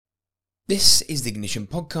This is the Ignition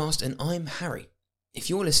Podcast and I'm Harry. If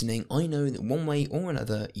you're listening, I know that one way or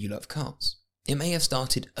another you love cars. It may have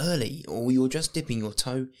started early or you're just dipping your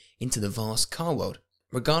toe into the vast car world.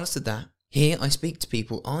 Regardless of that, here I speak to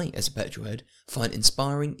people I, as a petrolhead, find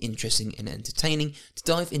inspiring, interesting and entertaining to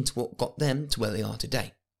dive into what got them to where they are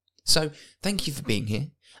today. So, thank you for being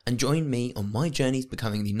here and join me on my journey to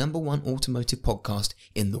becoming the #1 automotive podcast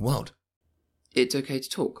in the world. It's okay to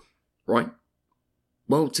talk, right?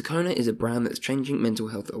 Well, Tacona is a brand that's changing mental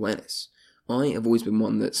health awareness. I have always been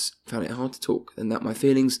one that's found it hard to talk and that my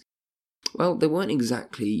feelings, well, they weren't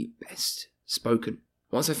exactly best spoken.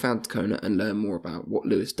 Once I found Tacona and learned more about what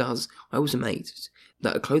Lewis does, I was amazed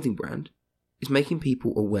that a clothing brand is making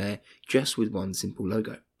people aware just with one simple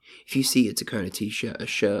logo. If you see a Tacona t-shirt, a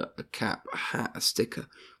shirt, a cap, a hat, a sticker,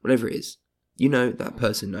 whatever it is, you know that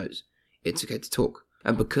person knows it's okay to talk.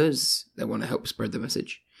 And because they want to help spread the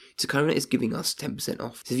message, Tacona is giving us 10%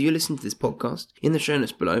 off. So if you listen to this podcast, in the show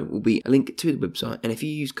notes below will be a link to the website, and if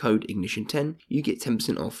you use code IGNITION10, you get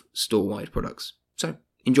 10% off store-wide products. So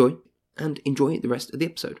enjoy the rest of the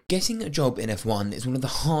episode. Getting a job in F1 is one of the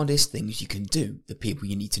hardest things you can do. The people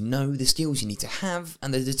you need to know, the skills you need to have,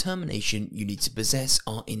 and the determination you need to possess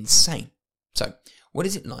are insane. So, what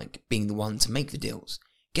is it like being the one to make the deals,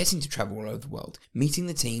 getting to travel all over the world, meeting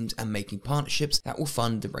the teams and making partnerships that will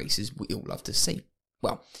fund the races we all love to see?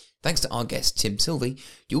 Well, thanks to our guest Tim Silvey,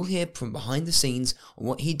 you'll hear from behind the scenes on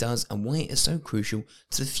what he does and why it is so crucial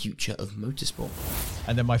to the future of motorsport.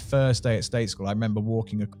 And then my first day at state school, I remember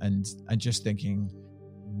walking and just thinking,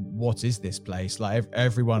 what is this place? Like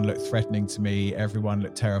everyone looked threatening to me. Everyone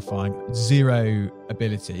looked terrifying. Zero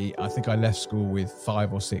ability. I think I left school with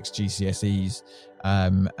 5 or 6 GCSEs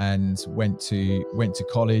and went to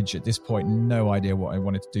college. At this point, no idea what I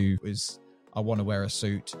wanted to do. I want to wear a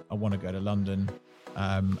suit. I want to go to London.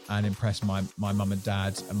 And impress my mum and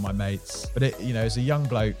dad and my mates. But as a young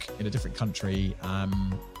bloke in a different country,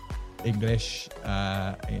 English,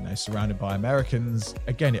 surrounded by Americans,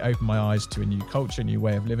 again, it opened my eyes to a new culture, a new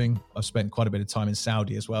way of living. I've spent quite a bit of time in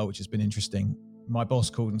Saudi as well, which has been interesting. My boss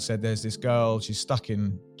called and said, there's this girl, she's stuck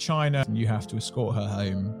in China, and you have to escort her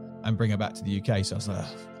home and bring her back to the UK. So I was like,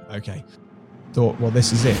 okay. Thought, well,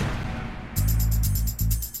 this is it.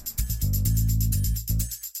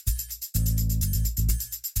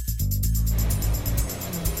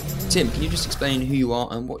 Tim, can you just explain who you are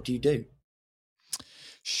and what do you do?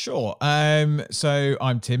 Sure. So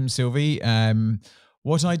I'm Tim Silvey.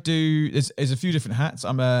 What I do is a few different hats.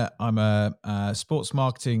 I'm a sports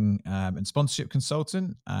marketing and sponsorship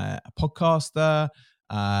consultant, a podcaster.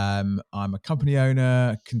 I'm a company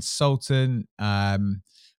owner, consultant.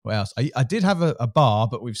 What else? I did have a bar,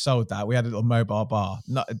 but we've sold that. We had a little mobile bar.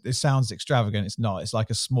 It sounds extravagant. It's not. It's like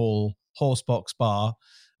a small horse box bar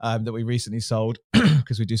that we recently sold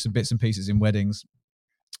because we do some bits and pieces in weddings.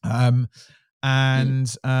 And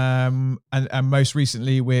most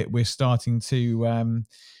recently we're starting to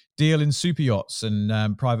deal in super yachts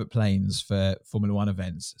and private planes for Formula One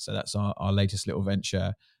events. So that's our latest little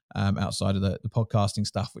venture outside of the podcasting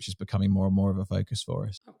stuff, which is becoming more and more of a focus for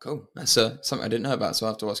us. Oh, cool. That's something I didn't know about, so I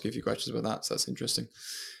have to ask you a few questions about that. So that's interesting.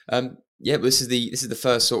 But this is the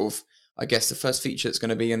first sort of, I guess, the first feature that's going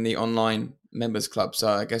to be in the online members club. So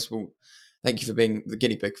I guess thank you for being the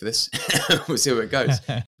guinea pig for this. We'll see where it goes.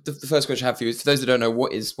 The first question I have for you is, for those that don't know,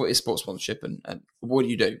 what is sports sponsorship and what do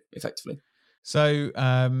you do effectively? So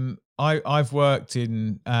I've worked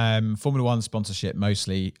in Formula One sponsorship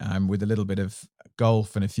mostly, with a little bit of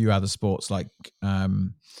golf and a few other sports like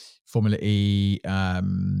Formula E, a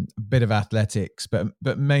bit of athletics,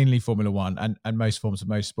 but mainly Formula One and most forms of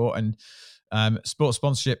motorsport. And sports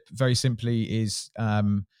sponsorship, very simply, is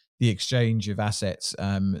the exchange of assets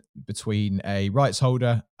between a rights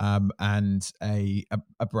holder and a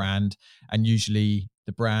brand, and usually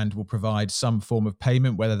the brand will provide some form of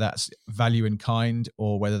payment, whether that's value in kind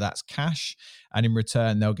or whether that's cash, and in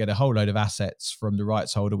return they'll get a whole load of assets from the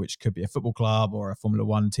rights holder, which could be a football club or a Formula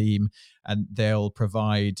One team, and they'll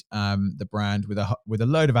provide the brand with a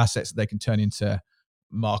load of assets that they can turn into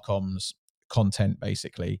Marcom's content,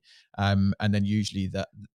 basically, and then usually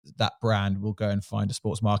that brand will go and find a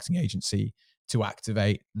sports marketing agency to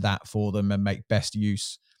activate that for them and make best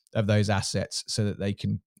use of those assets so that they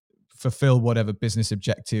can fulfill whatever business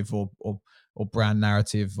objective or brand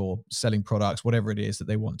narrative or selling products, whatever it is that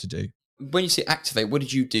they want to do. When you say activate, what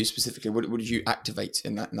did you do specifically? What did you activate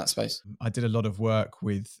in that space? I did a lot of work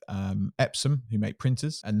with Epsom, who make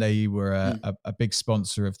printers, and they were a big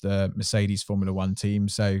sponsor of the Mercedes Formula One team.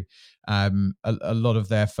 So a lot of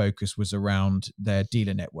their focus was around their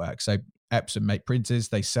dealer network. So Epson make printers.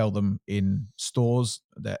 They sell them in stores,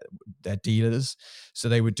 their dealers. So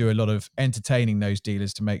they would do a lot of entertaining those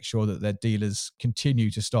dealers to make sure that their dealers continue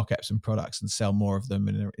to stock Epson products and sell more of them,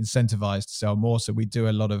 and are incentivized to sell more. So we do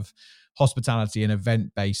a lot of hospitality and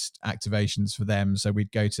event-based activations for them. So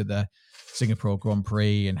we'd go to the Singapore Grand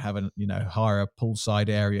Prix and hire a poolside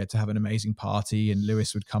area to have an amazing party, and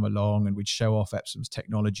Lewis would come along and we'd show off Epsom's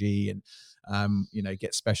technology and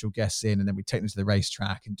get special guests in, and then we take them to the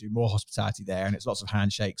racetrack and do more hospitality there. And it's lots of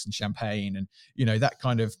handshakes and champagne and, that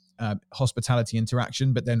kind of hospitality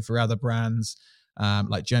interaction. But then for other brands,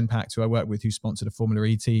 like Genpact, who I work with, who sponsored a Formula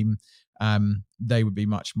E team, they would be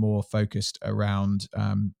much more focused around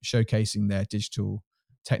showcasing their digital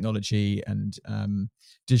technology and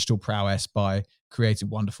digital prowess by creating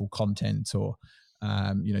wonderful content, or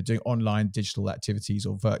doing online digital activities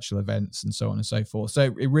or virtual events and so on and so forth.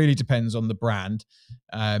 So it really depends on the brand,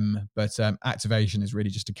 but activation is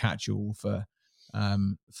really just a catch-all for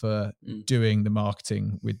doing the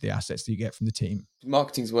marketing with the assets that you get from the team.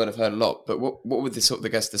 Marketing's a word I've heard a lot, but what were the sort of, I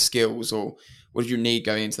guess, the skills, or what did you need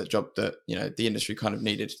going into that job that the industry kind of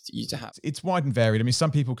needed you to have? It's wide and varied. I mean,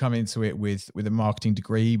 some people come into it with a marketing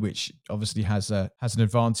degree, which obviously has an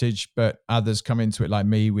advantage, but others come into it like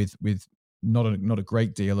me with not a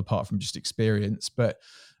great deal apart from just experience. But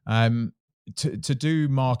to do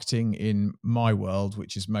marketing in my world,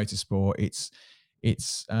 which is motorsport,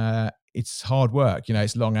 it's hard work.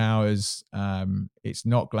 It's long hours. It's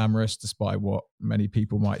not glamorous, despite what many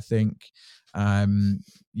people might think.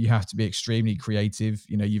 You have to be extremely creative.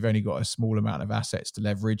 You've only got a small amount of assets to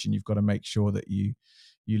leverage, and you've got to make sure that you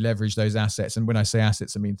leverage those assets. And when I say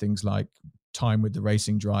assets, I mean things like time with the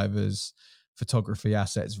racing drivers, photography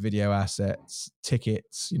assets, video assets,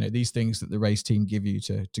 tickets, these things that the race team give you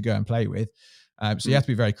to go and play with. So you have to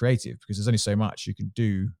be very creative, because there's only so much you can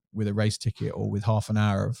do with a race ticket or with half an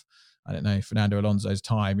hour of, I don't know, Fernando Alonso's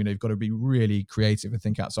time. You've got to be really creative and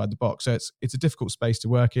think outside the box. So it's a difficult space to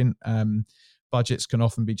work in. Budgets can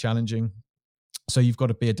often be challenging. So you've got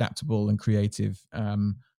to be adaptable and creative,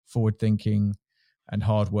 forward thinking and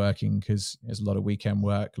hardworking, because there's a lot of weekend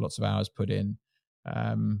work, lots of hours put in.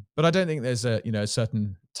 But I don't think there's a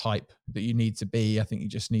certain type that you need to be. I think you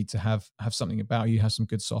just need to have something about you, have some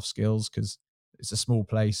good soft skills, because it's a small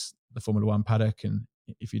place, the Formula One paddock, and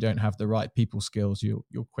if you don't have the right people skills,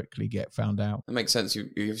 you'll quickly get found out. That makes sense.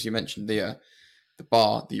 You mentioned the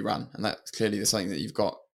bar that you run, and that's clearly something that you've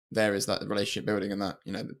got there, is that relationship building and that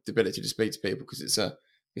the ability to speak to people, because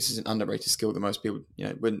this is an underrated skill that most people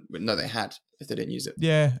wouldn't know they had if they didn't use it.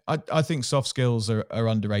 Yeah, I think soft skills are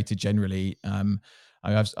underrated generally.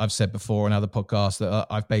 I've said before on other podcasts that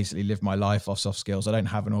I've basically lived my life off soft skills. I don't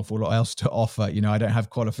have an awful lot else to offer. I don't have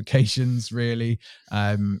qualifications really.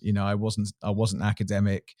 I wasn't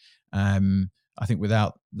academic. I think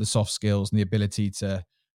without the soft skills and the ability to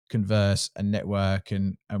converse and network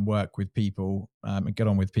and work with people and get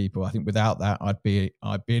on with people, I think without that I'd be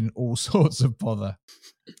in all sorts of bother.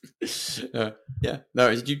 Yeah.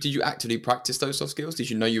 No. Did you actively practice those soft skills? Did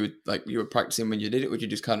you know you were practicing when you did it, or did you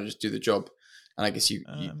just kind of just do the job? And I guess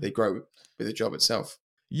they grow with the job itself.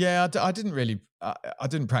 Yeah, I didn't really. I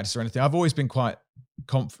didn't practice or anything. I've always been quite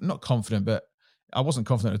not confident, but I wasn't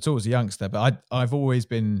confident at all as a youngster. But I've always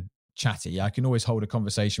been chatty. I can always hold a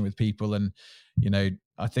conversation with people, and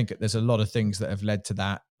I think there's a lot of things that have led to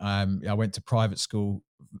that. I went to private school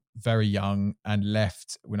very young and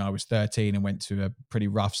left when I was 13 and went to a pretty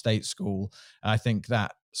rough state school. And I think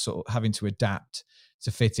that sort of having to adapt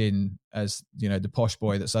to fit in as the posh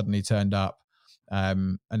boy that suddenly turned up,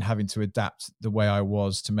 and having to adapt the way I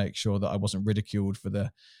was to make sure that I wasn't ridiculed for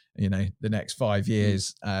the next 5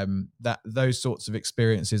 years. That those sorts of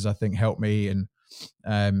experiences I think helped me,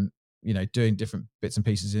 and doing different bits and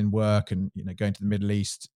pieces in work, and going to the Middle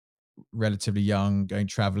East relatively young, going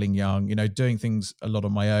traveling young, doing things a lot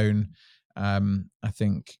on my own. I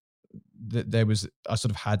think that I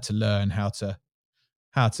sort of had to learn how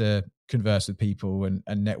to converse with people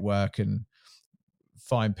and network and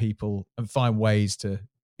find people and find ways to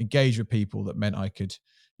engage with people that meant I could,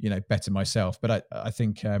 better myself. But I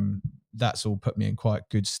think that's all put me in quite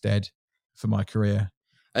good stead for my career.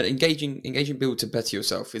 And engaging people to better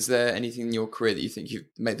yourself. Is there anything in your career that you think you've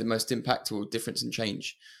made the most impact or difference and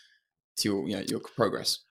change to your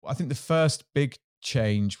progress? I think the first big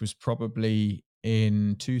change was probably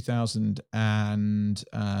in 2000 and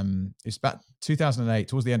it's about 2008,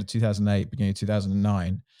 towards the end of 2008, beginning of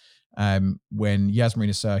 2009, when Yas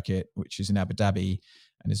Marina Circuit, which is in Abu Dhabi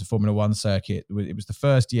and is a Formula One circuit, it was the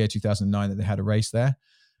first year, 2009, that they had a race there.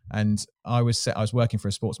 And I was working for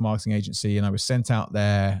a sports marketing agency, and I was sent out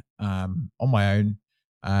there on my own.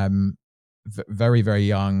 very, very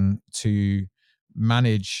young to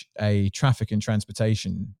manage a traffic and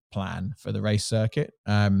transportation plan for the race circuit,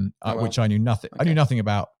 which I knew nothing. Okay. I knew nothing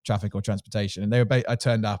about traffic or transportation, and I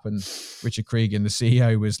turned up, and Richard Cregan, the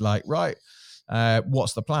CEO, was like, "Right,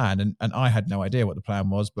 what's the plan?" And I had no idea what the plan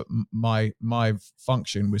was, but my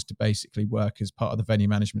function was to basically work as part of the venue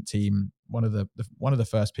management team, one of the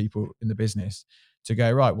first people in the business, to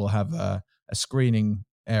go, right, we'll have a screening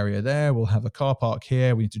area there, we'll have a car park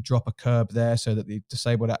here, we need to drop a curb there so that the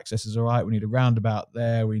disabled access is all right, we need a roundabout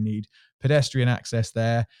there, we need pedestrian access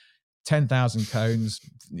there, 10,000 cones,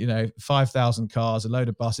 5,000 cars, a load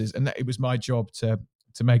of buses, and it was my job to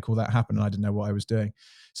make all that happen, and I didn't know what I was doing.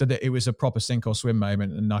 So that it was a proper sink or swim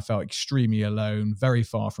moment, and I felt extremely alone, very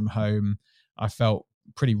far from home. I felt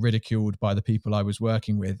pretty ridiculed by the people I was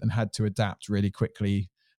working with, and had to adapt really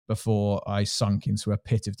quickly before I sunk into a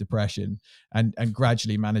pit of depression, and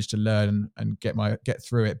gradually managed to learn and get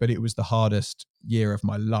through it. But it was the hardest year of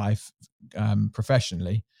my life,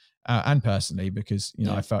 professionally and personally, because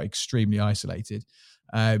I felt extremely isolated.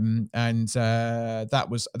 That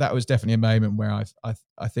was definitely a moment where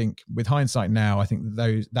I think, with hindsight now, I think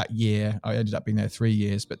that year, I ended up being there 3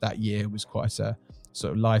 years, but that year was quite a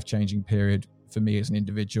sort of life-changing period for me as an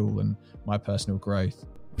individual and my personal growth.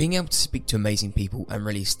 Being able to speak to amazing people and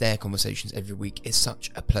release their conversations every week is such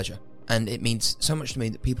a pleasure, and it means so much to me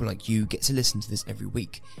that people like you get to listen to this every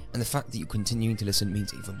week, and the fact that you're continuing to listen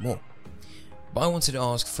means even more. But I wanted to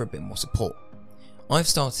ask for a bit more support. I've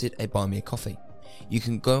started a Buy Me a Coffee. You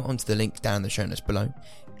can go onto the link down in the show notes below,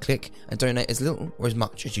 click and donate as little or as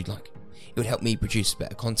much as you'd like. It would help me produce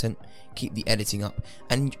better content, keep the editing up,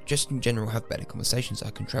 and just in general have better conversations so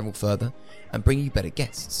I can travel further and bring you better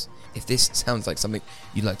guests. If this sounds like something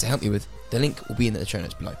you'd like to help me with, the link will be in the show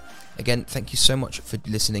notes below. Again, thank you so much for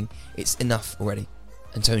listening. It's enough already.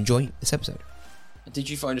 And so enjoy this episode. Did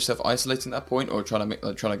you find yourself isolating at that point, or trying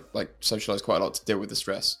to socialize quite a lot to deal with the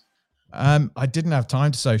stress? I didn't have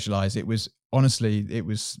time to socialize. It was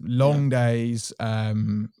long days.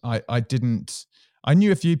 I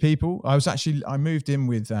knew a few people. I moved in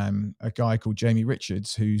with a guy called Jamie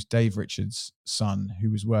Richards, who's Dave Richards' son,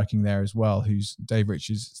 who was working there as well. Who's Dave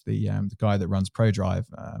Richards, the guy that runs ProDrive,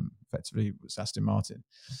 effectively was Aston Martin,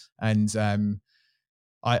 and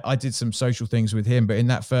I did some social things with him. But in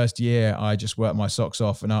that first year, I just worked my socks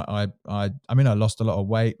off, and I lost a lot of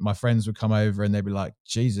weight. My friends would come over and they'd be like,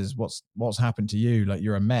 "Jesus, what's happened to you? Like,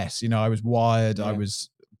 you're a mess." I was wired. Yeah. I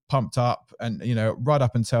was pumped up, and right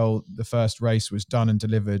up until the first race was done and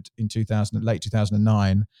delivered in late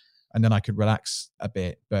 2009, and then I could relax a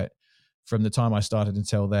bit. But from the time I started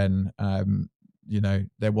until then,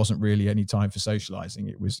 there wasn't really any time for socializing.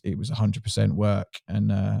 It was 100% work,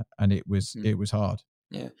 and it was hard.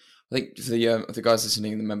 Yeah, I think for the guys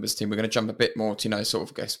listening in the members team, we're going to jump a bit more to sort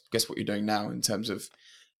of guess what you're doing now in terms of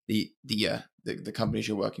the companies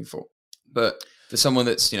you're working for. But for someone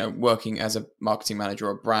that's working as a marketing manager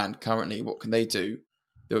or a brand currently, what can they do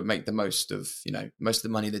that would make the most of most of the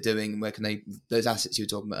money they're doing? Where can those assets you were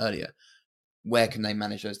talking about earlier, where can they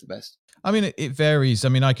manage those the best? I mean, it varies. I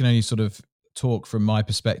mean, I can only sort of talk from my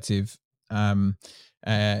perspective in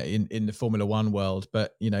the Formula One world,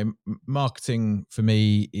 but marketing for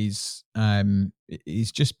me is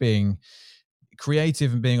just being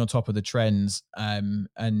creative and being on top of the trends,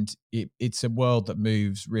 and it's a world that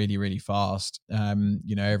moves really, really fast.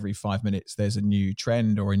 Every 5 minutes there's a new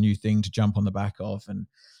trend or a new thing to jump on the back of, and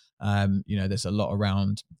there's a lot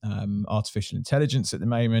around artificial intelligence at the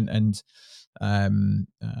moment, and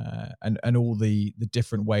all the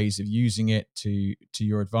different ways of using it to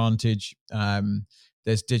your advantage.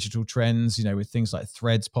 There's digital trends, with things like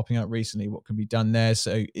threads popping up recently, what can be done there.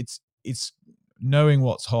 So it's knowing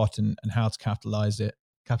what's hot and how to capitalize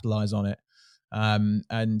on it,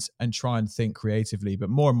 and try and think creatively. But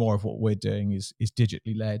more and more of what we're doing is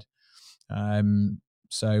digitally led.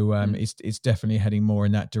 It's definitely heading more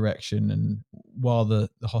in that direction. And while the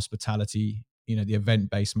hospitality, the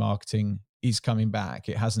event-based marketing is coming back,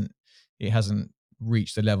 it hasn't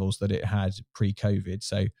reached the levels that it had pre-COVID.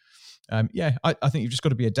 So I think you've just got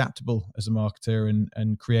to be adaptable as a marketer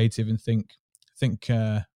and creative, and think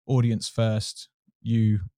audience first,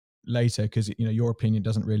 you later, because your opinion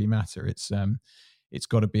doesn't really matter. It's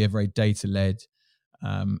got to be a very data-led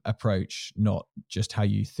approach, not just how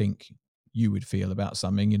you think you would feel about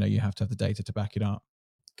something. You have to have the data to back it up.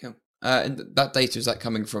 Cool. And that data, is that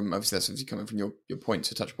coming from, obviously that's obviously coming from your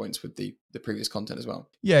points or touch points with the previous content as well?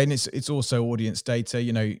 Yeah, and it's also audience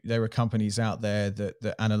data. There are companies out there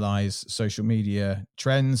that analyze social media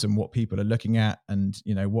trends and what people are looking at, and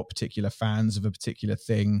what particular fans of a particular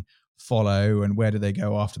thing follow, and where do they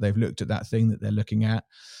go after they've looked at that thing that they're looking at.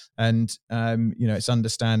 And it's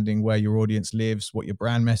understanding where your audience lives, what your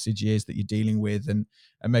brand message is that you're dealing with, and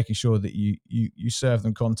making sure that you serve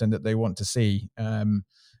them content that they want to see. And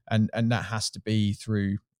that has to be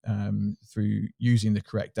through using the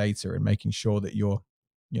correct data and making sure that you're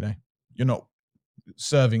not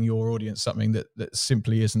serving your audience something that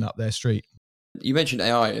simply isn't up their street. You mentioned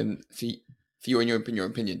AI, and for you, in your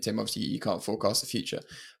opinion, Tim, obviously you can't forecast the future,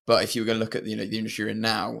 but if you were going to look at the industry you're in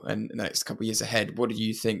now and the next couple of years ahead, what do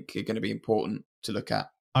you think are going to be important to look at?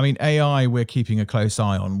 I mean, AI, we're keeping a close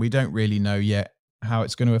eye on. We don't really know yet how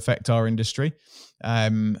it's going to affect our industry,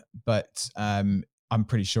 but I'm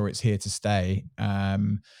pretty sure it's here to stay. I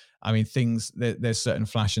mean, there's certain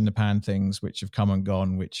flash in the pan things which have come and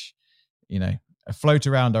gone, which float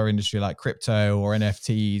around our industry, like crypto or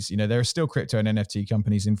NFTs. There are still crypto and NFT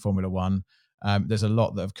companies in Formula One. There's a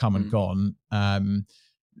lot that have come and gone.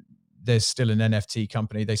 There's still an NFT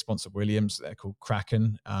company. They sponsor Williams. They're called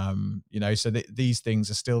Kraken. So these things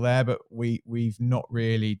are still there, but we've not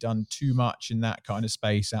really done too much in that kind of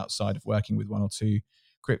space outside of working with one or two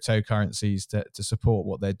cryptocurrencies to support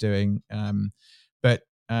what they're doing. But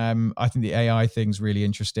I think the AI thing's really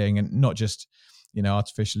interesting, and not just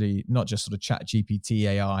artificially, not just sort of chat GPT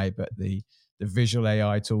AI, but the visual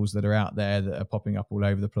AI tools that are out there that are popping up all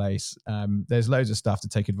over the place. There's loads of stuff to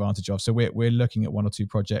take advantage of. So we're looking at one or two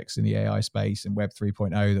projects in the AI space and Web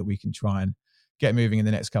 3.0 that we can try and get moving in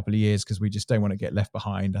the next couple of years, because we just don't want to get left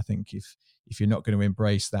behind. I think if you're not going to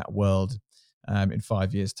embrace that world in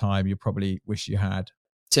 5 years' time, you probably wish you had.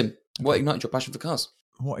 Tim, what ignited your passion for cars?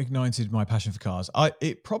 What ignited my passion for cars? I've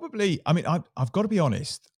got to be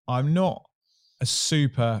honest, I'm not a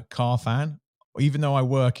super car fan, even though I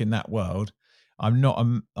work in that world. I'm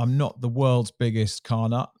not the world's biggest car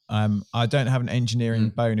nut. I don't have an engineering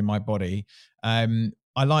bone in my body.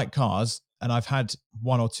 I like cars, and I've had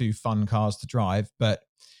one or two fun cars to drive, but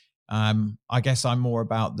I guess I'm more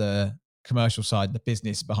about the commercial side, the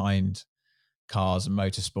business behind cars and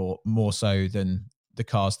motorsport, more so than the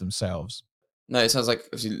cars themselves. No, it sounds like,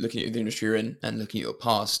 obviously, looking at the industry you're in and looking at your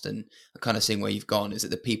past and kind of seeing where you've gone, is that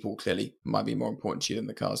the people clearly might be more important to you than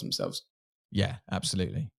the cars themselves. Yeah,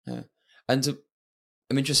 absolutely. Yeah. And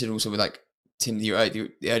I'm interested also with, like, Tim, the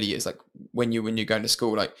early years, like when you're going to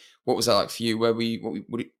school, like what was that like for you?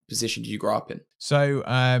 What position did you grow up in? So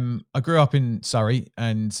I grew up in Surrey,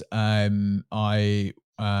 and I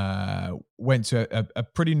went to a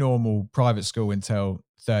pretty normal private school until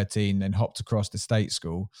 13, then hopped across to state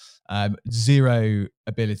school. Zero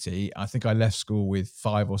ability. I think I left school with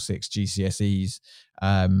 5 or 6 GCSEs,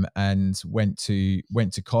 and went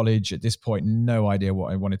to college. At this point, no idea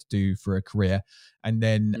what I wanted to do for a career. And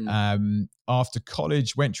then after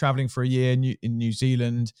college, went traveling for a year in New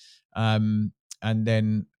Zealand, and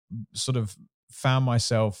then sort of found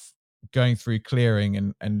myself going through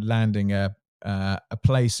clearing and landing a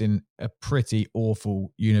place in a pretty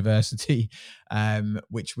awful university,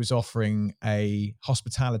 which was offering a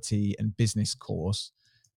hospitality and business course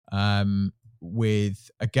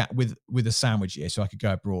with a sandwich year, so I could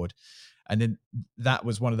go abroad. And then that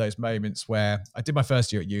was one of those moments where I did my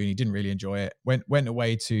first year at uni, didn't really enjoy it. Went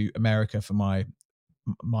away to America for my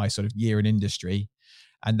sort of year in industry.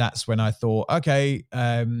 And that's when I thought, okay,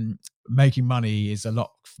 making money is a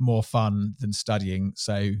lot more fun than studying.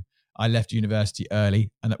 So I left university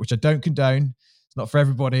early, which I don't condone. It's not for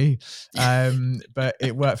everybody, but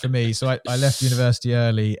it worked for me. So I left university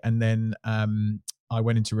early, and then I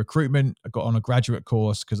went into recruitment. I got on a graduate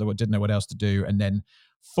course because I didn't know what else to do. And then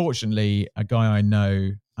fortunately, a guy I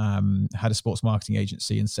know had a sports marketing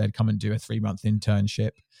agency and said, come and do a 3-month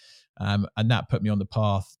internship. And that put me on the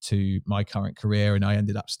path to my current career. And I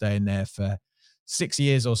ended up staying there for 6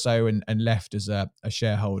 years or so, and left as a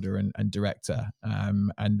shareholder and director.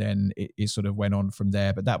 And then it sort of went on from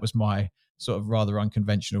there. But that was my sort of rather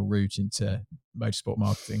unconventional route into motorsport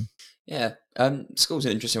marketing. Yeah. School's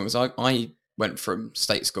an interesting one, because I went from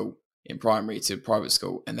state school in primary to private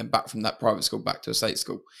school, and then back from that private school back to a state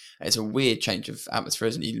school. And it's a weird change of atmosphere,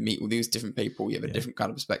 isn't it? You meet all these different people, you have a different kind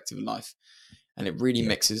of perspective in life. And it really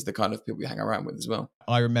mixes the kind of people you hang around with as well.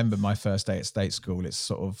 I remember my first day at state school. It's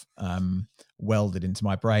sort of welded into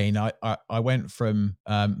my brain. I went from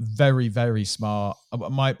very, very smart.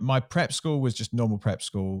 My prep school was just normal prep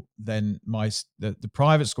school. Then the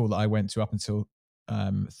private school that I went to up until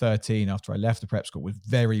 13, after I left the prep school, was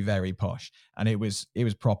very, very posh, and it was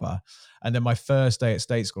proper. And then my first day at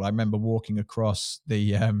state school, I remember walking across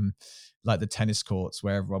the like the tennis courts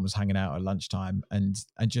where everyone was hanging out at lunchtime, and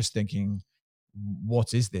just thinking,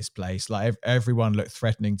 what is this place? Like everyone looked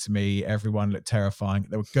threatening to me. Everyone looked terrifying.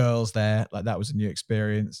 There were girls there. Like that was a new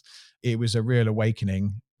experience. It was a real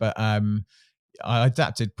awakening. But I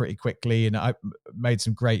adapted pretty quickly, and I made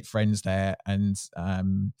some great friends there, and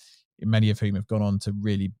many of whom have gone on to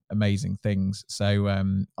really amazing things. So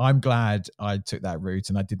I'm glad I took that route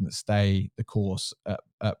and I didn't stay the course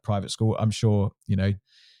at private school. I'm sure, you know,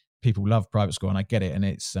 people love private school, and I get it, and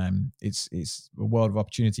it's a world of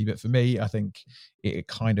opportunity. But for me, I think it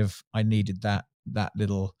kind of, I needed that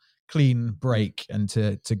little clean break and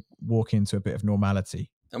to walk into a bit of normality.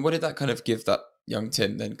 And what did that kind of give that young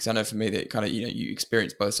Tim then? Because I know for me that it kind of, you know, you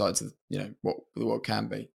experience both sides of, you know, what the world can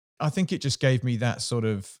be. I think it just gave me that sort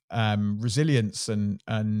of resilience, and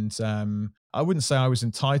I wouldn't say I was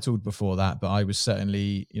entitled before that, but I was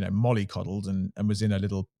certainly, you know, mollycoddled and was in a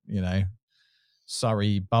little, you know,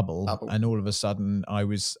 Surrey bubble, and all of a sudden I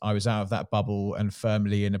was out of that bubble and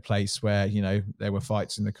firmly in a place where, you know, there were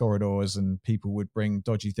fights in the corridors and people would bring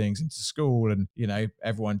dodgy things into school, and, you know,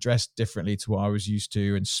 everyone dressed differently to what I was used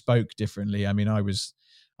to and spoke differently. I mean,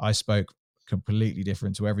 I spoke completely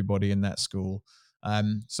different to everybody in that school.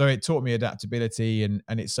 So it taught me adaptability, and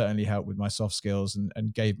it certainly helped with my soft skills,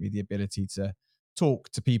 and gave me the ability to talk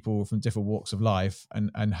to people from different walks of life,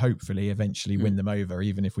 and hopefully eventually win them over,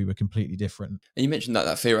 even if we were completely different. And you mentioned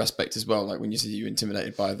that fear aspect as well, like when you said you were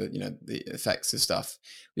intimidated by the, you know, the effects of stuff.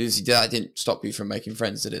 That didn't stop you from making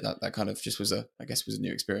friends, did it? That kind of just was a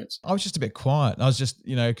new experience. I was just a bit quiet. I was just,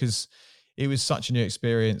 you know, because it was such a new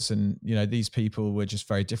experience, and, you know, these people were just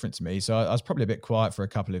very different to me. So I was probably a bit quiet for a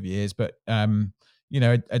couple of years, but you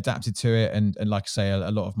know, adapted to it, and like I say,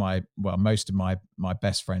 a lot of most of my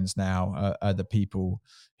best friends now are the people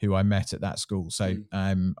who I met at that school. So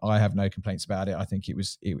I have no complaints about it. I think it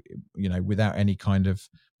you know, without any kind of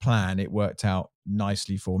plan, it worked out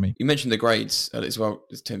nicely for me. You mentioned the grades as well,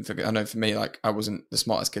 Tim. I know for me, like, I wasn't the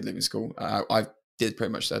smartest kid leaving school. I did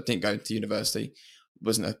pretty much. I didn't go to university.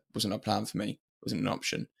 Wasn't a plan for me. Wasn't an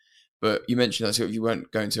option. But you mentioned that you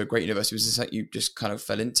weren't going to a great university. Was this like you just kind of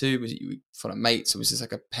fell into? Was it you followed mates, or was this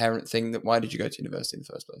like a parent thing? Why did you go to university in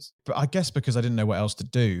the first place? But I guess because I didn't know what else to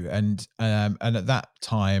do, and at that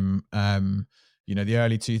time, you know, the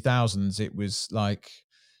early 2000s, it was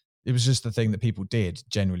just the thing that people did.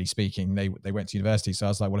 Generally speaking, they went to university. So I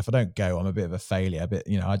was like, well, if I don't go, I'm a bit of a failure. But,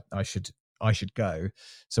 you know, I should go.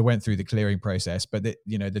 So went through the clearing process. But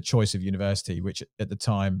you know, the choice of university, which at the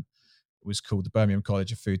time was called the Birmingham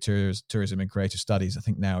College of Food Tourism and Creative Studies. I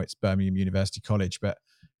think now it's Birmingham University College. But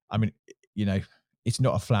I mean, you know, it's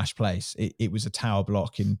not a flash place. It was a tower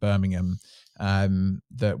block in Birmingham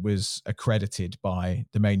that was accredited by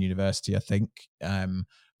the main university, I think.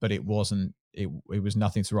 But it wasn't. It was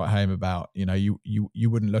nothing to write home about. You know, you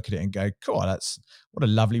wouldn't look at it and go, "God, that's what a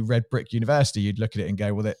lovely red brick university." You'd look at it and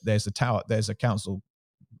go, "Well, there's a tower. There's a council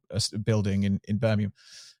building in Birmingham."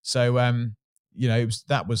 So you know,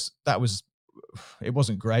 that was it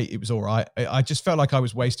wasn't great. It was all right. I just felt like I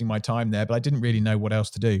was wasting my time there, but I didn't really know what else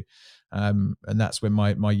to do. And that's when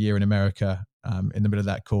my year in America, in the middle of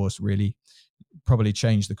that course, really probably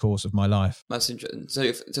changed the course of my life. That's interesting. So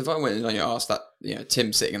if I went and I asked that, you know,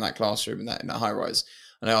 Tim sitting in that classroom in that high rise,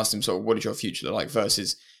 and I asked him sort of, what does your future look like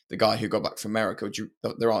versus the guy who got back from America,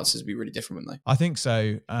 their answers would be really different, wouldn't they? I think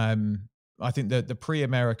so. I think that the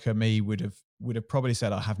pre-America me would have probably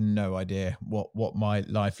said, I have no idea what my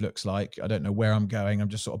life looks like. I don't know where I'm going. I'm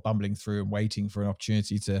just sort of bumbling through and waiting for an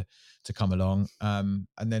opportunity to come along. And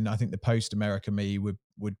then I think the post-America me would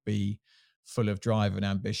be full of drive and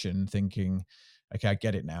ambition, thinking, okay, I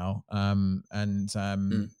get it now, and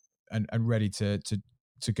ready to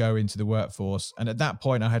go into the workforce. And at that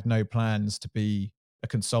point, I had no plans to be a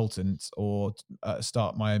consultant or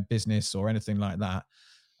start my own business or anything like that.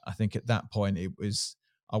 I think at that point it was,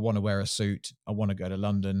 I want to wear a suit, I want to go to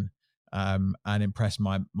London, and impress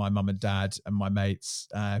my mum and dad and my mates,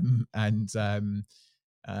 and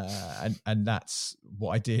that's what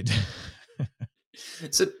I did.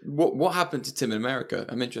 So what happened to Tim in America?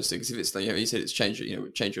 I'm interested because if it's like, you know, you said it's changed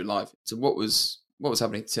your life. So what was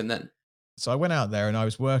happening to Tim then? So I went out there and I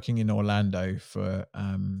was working in Orlando for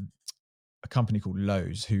a company called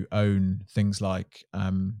Lowe's, who own things like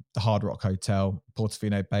the Hard Rock Hotel,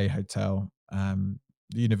 Portofino Bay Hotel, the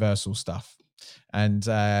Universal stuff. And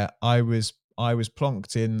I was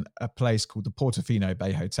plonked in a place called the Portofino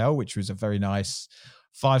Bay Hotel, which was a very nice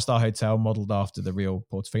 5-star hotel modeled after the real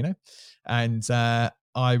Portofino. And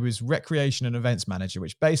I was recreation and events manager,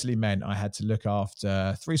 which basically meant I had to look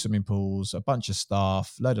after 3 swimming pools, a bunch of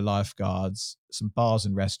staff, load of lifeguards, some bars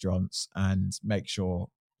and restaurants, and make sure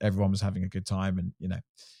everyone was having a good time. And, you know,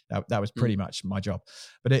 that was pretty much my job.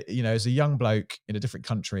 But it, you know, as a young bloke in a different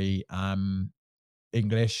country,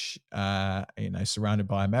 English, you know, surrounded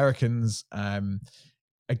by Americans,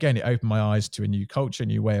 again, it opened my eyes to a new culture, a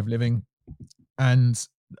new way of living. And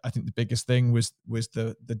I think the biggest thing was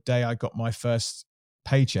the day I got my first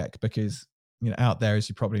paycheck, because out there, as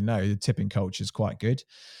you probably know, the tipping culture is quite good.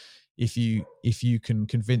 If you can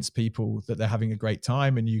convince people that they're having a great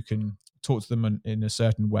time and you can talk to them in a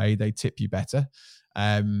certain way, they tip you better.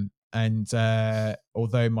 And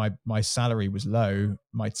although my salary was low,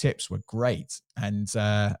 my tips were great, and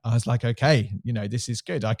I was like, okay, this is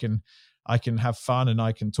good. I can have fun, and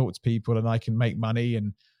I can talk to people, and I can make money.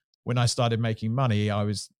 And when I started making money, I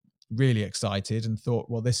was really excited and thought,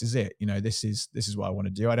 well, this is it. This is what I want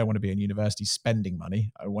to do. I don't want to be in university spending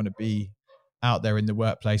money. I want to be out there in the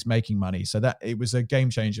workplace making money. So that it was a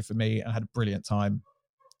game changer for me. I had a brilliant time,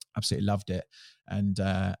 absolutely loved it, and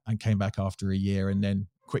came back after a year, and then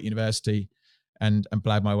quit university and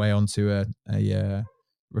blagged my way onto a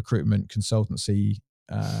recruitment consultancy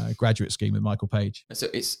graduate scheme with Michael Page. So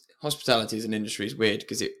hospitality as an industry is weird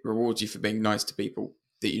because it rewards you for being nice to people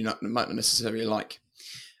that you might not necessarily like.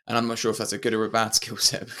 And I'm not sure if that's a good or a bad skill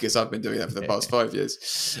set, because I've been doing that for the past 5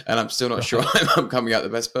 years, and I'm still not sure I'm coming out the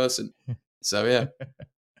best person. So yeah,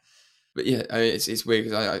 but yeah, it's weird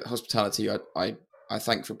because hospitality, I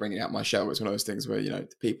thank for bringing out my shell. It's one of those things where the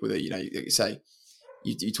people that you say,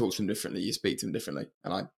 you talk to them differently, you speak to them differently,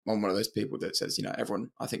 and I'm one of those people that says I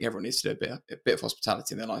think everyone needs to do a bit of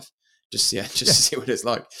hospitality in their life, just to see what it's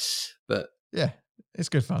like. But yeah, it's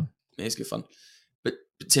good fun. It's good fun. But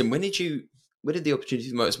Tim, when did the opportunity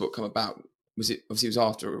for motorsport come about? Was it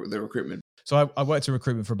after the recruitment? So I worked in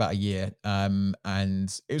recruitment for about a year,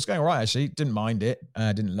 and it was going all right, actually. Didn't mind it,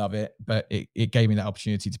 didn't love it, but it gave me that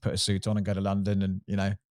opportunity to put a suit on and go to London and,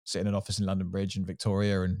 sit in an office in London Bridge and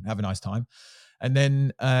Victoria and have a nice time. And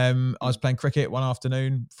then I was playing cricket one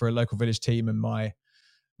afternoon for a local village team, and my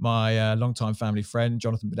longtime family friend,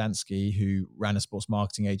 Jonathan Bodansky, who ran a sports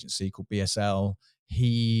marketing agency called BSL,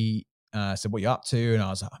 he said, what are you up to? And I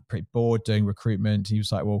was like, I'm pretty bored doing recruitment. He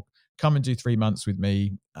was like, well, come and do 3 months with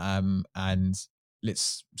me, and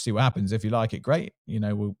let's see what happens. If you like it, great.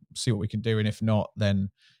 We'll see what we can do. And if not, then,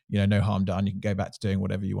 no harm done. You can go back to doing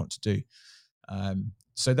whatever you want to do.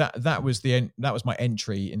 So that was my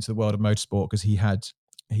entry into the world of motorsport, because he had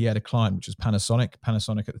a client, which was Panasonic.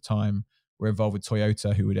 Panasonic at the time were involved with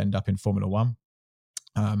Toyota, who would end up in Formula One.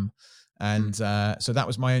 So that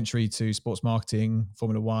was my entry to sports marketing,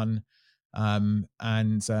 Formula One. It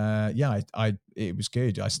was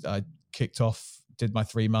good. I kicked off, did my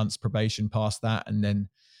 3 months probation, passed that, and then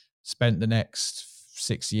spent the next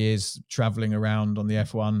 6 years traveling around on the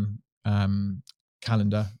F1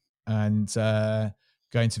 calendar and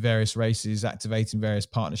going to various races, activating various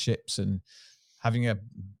partnerships, and having a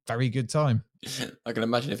very good time. I can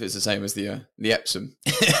imagine if it's the same as the Epsom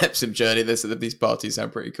Epsom journey. These parties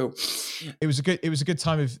sound pretty cool. It was a good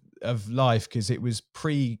time of life, because it was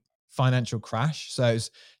pre-financial crash. So it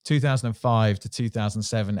was 2005 to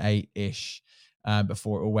 2007, 8-ish,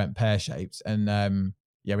 before it all went pear-shaped. And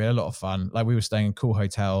we had a lot of fun. Like, we were staying in cool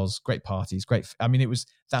hotels, great parties,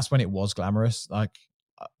 that's when it was glamorous. Like,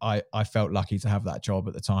 I felt lucky to have that job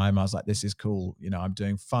at the time. I was like, this is cool. I'm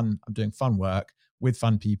doing fun work with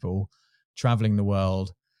fun people, traveling the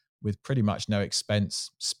world with pretty much no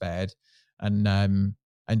expense spared, and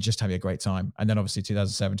just having a great time. And then obviously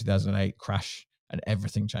 2007, 2008 crash, and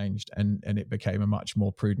everything changed, and it became a much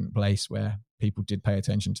more prudent place where people did pay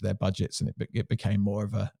attention to their budgets, and it became more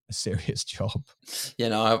of a serious job. Yeah,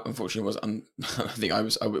 no, I unfortunately I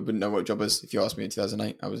wouldn't know what job was if you asked me in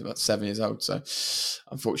 2008. I was about 7 years old, so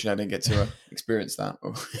unfortunately I didn't get to experience that.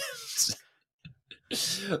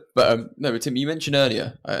 But Tim, you mentioned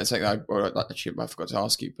earlier, I forgot to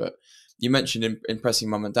ask you, but you mentioned impressing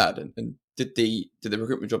mum and dad, and did the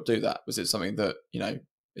recruitment job do that? Was it something that,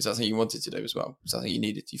 is that something you wanted to do as well? Was that something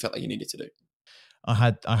you felt like you needed to do? I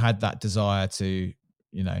had that desire to,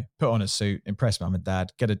 put on a suit, impress mum and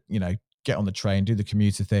dad, get on the train, do the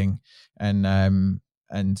commuter thing. And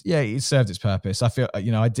yeah, it served its purpose. I feel,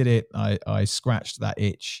 I did it. I scratched that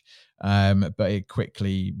itch, but it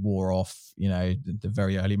quickly wore off, the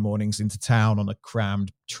very early mornings into town on a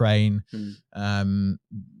crammed train.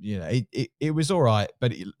 It was all right.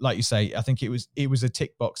 But like you say, I think it was a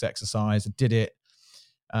tick box exercise. I did it.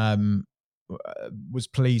 Was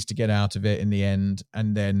pleased to get out of it in the end,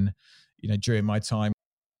 and then during my time,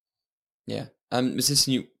 was this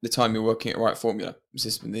the time you were working at Right Formula? Was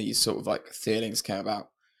this when these sort of like feelings came about,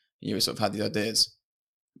 and you sort of had these ideas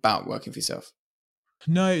about working for yourself?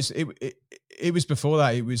 No, it was before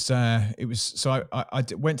that. It was so I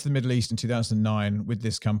went to the Middle East in 2009 with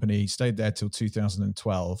this company, stayed there till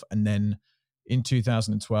 2012, and then in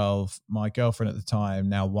 2012 my girlfriend at the time,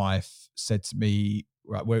 now wife, said to me,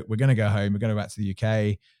 right, we're going to go home. We're going to go back to the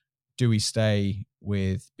UK. Do we stay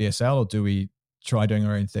with BSL or do we try doing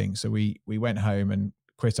our own thing. So we went home and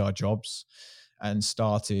quit our jobs and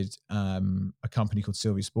started a company called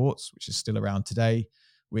Silvey Sports, which is still around today,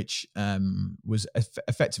 which was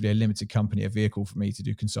effectively a limited company, a vehicle for me to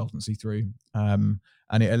do consultancy through. And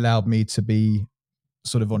it allowed me to be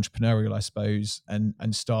sort of entrepreneurial, I suppose,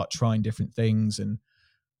 and start trying different things. And,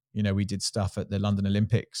 you know, we did stuff at the London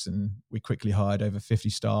Olympics, and we quickly hired over 50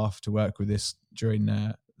 staff to work with us during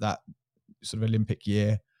that sort of Olympic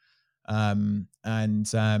year. And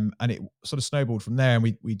it sort of snowballed from there.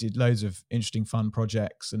 And we did loads of interesting, fun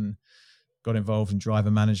projects and got involved in driver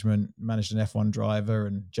management, managed an F1 driver,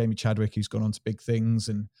 and Jamie Chadwick, who's gone on to big things,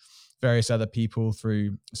 and various other people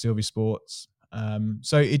through Silvey Sports.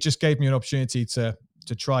 So it just gave me an opportunity to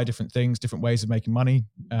try different things, different ways of making money,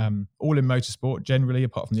 all in motorsport generally,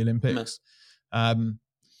 apart from the Olympics. And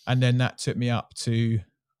then that took me up to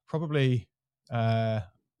probably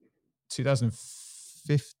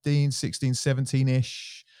 2015, 16,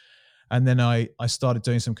 17-ish. And then I started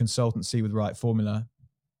doing some consultancy with Right Formula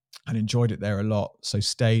and enjoyed it there a lot. So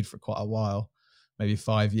stayed for quite a while, maybe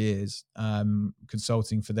 5 years,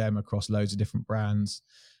 consulting for them across loads of different brands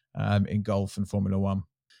in golf and Formula One.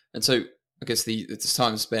 And so I guess the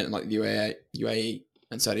time spent in like the UAE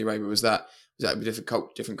and Saudi Arabia, was that a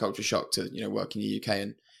different culture shock to, you know, work in the UK?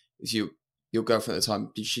 And is your girlfriend at the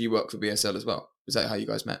time, did she work for BSL as well? Was that how you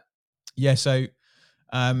guys met? Yeah, so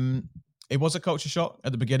it was a culture shock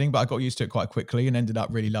at the beginning, but I got used to it quite quickly and ended up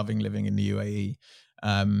really loving living in the UAE.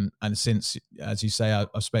 And since, as you say,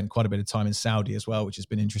 I've spent quite a bit of time in Saudi as well, which has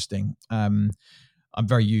been interesting. I'm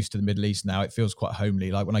very used to the Middle East now. It feels quite homely.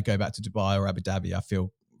 Like when I go back to Dubai or Abu Dhabi, I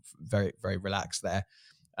feel very, very relaxed there.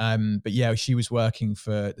 But yeah, she was working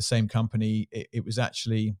for the same company. It was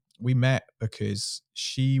actually, we met because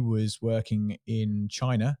she was working in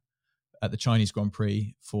China at the Chinese Grand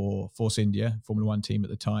Prix for Force India, Formula One team at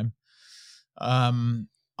the time.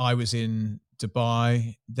 I was in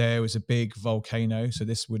Dubai. There was a big volcano. So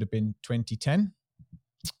this would have been 2010.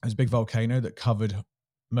 It was a big volcano that covered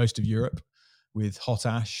most of Europe with hot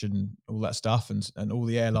ash and all that stuff. And all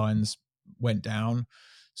the airlines went down.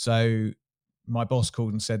 So my boss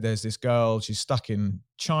called and said, there's this girl, she's stuck in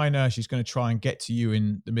China. She's going to try and get to you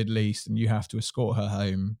in the Middle East, and you have to escort her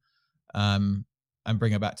home and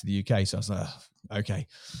bring her back to the UK. So I was like, oh, okay.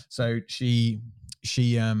 So she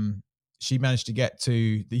managed to get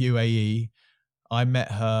to the UAE. I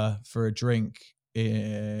met her for a drink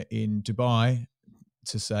in Dubai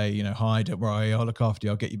to say, you know, hi, don't worry, I'll look after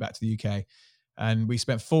you. I'll get you back to the UK. And we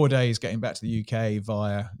spent 4 days getting back to the UK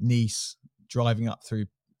via Nice, driving up through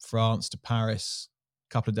France to Paris,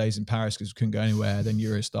 a couple of days in Paris because we couldn't go anywhere, then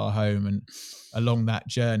Eurostar home. And along that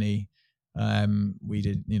journey, we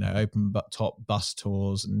did, you know, open top bus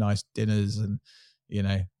tours and nice dinners and, you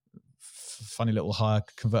know, funny little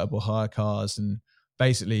convertible hire cars, and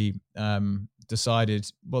basically decided,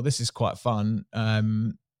 well, this is quite fun.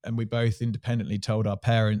 And we both independently told our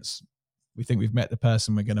parents, we think we've met the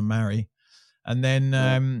person we're going to marry. And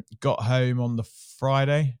then got home on the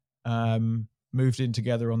Friday, moved in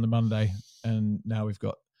together on the Monday, and now we've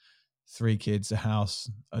got 3 kids, a house,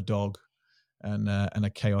 a dog, and a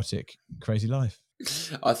chaotic, crazy life.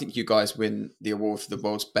 I think you guys win the award for the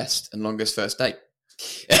world's best and longest first date.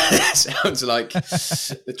 Sounds like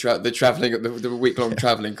the traveling, the week-long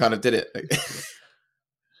traveling kind of did it.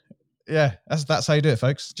 Yeah, that's how you do it,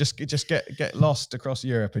 folks. Just get lost across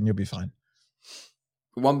Europe and you'll be fine.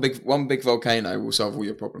 One big volcano will solve all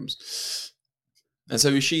your problems. And so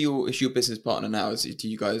is she your business partner now? Do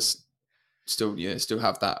you guys still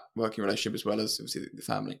have that working relationship as well as obviously the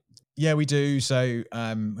family? Yeah, we do. So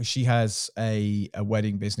she has a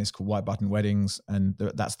wedding business called White Button Weddings, and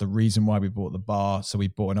that's the reason why we bought the bar. So we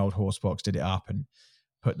bought an old horse box, did it up, and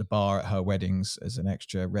put the bar at her weddings as an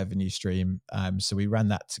extra revenue stream. So we ran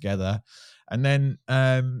that together, and then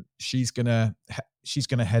she's gonna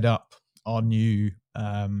head up our new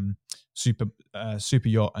super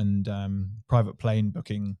yacht and private plane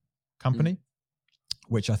booking company,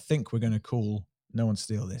 which I think we're going to call, no one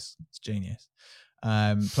steal this, it's genius,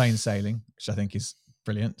 plain sailing, which I think is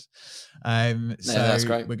brilliant. So that's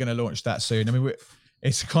great. We're going to launch that soon. I mean,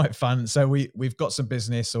 it's quite fun. So we've got some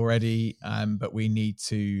business already, but we need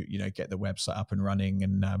to, you know, get the website up and running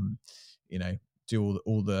and you know, do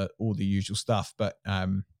all the usual stuff. But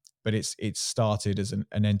it's started as an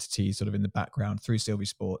entity sort of in the background through Silvey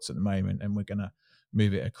Sports at the moment, and we're going to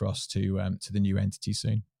move it across to the new entity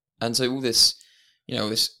soon. And so all this, you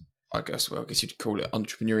know, I guess you'd call it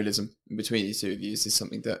entrepreneurialism in between the two of you. Is this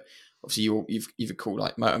something that obviously you've either called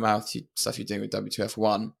like motor mouth, stuff you're doing with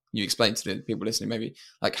W2F1? You explain to the people listening maybe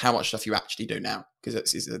like how much stuff you actually do now, because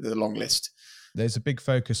it's the long list. there's a big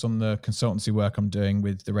focus on the consultancy work I'm doing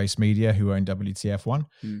with the Race Media, who own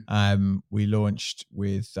WTF1. We launched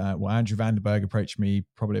with, Andrew Vandenberg approached me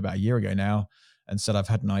probably about a year ago now and said, I've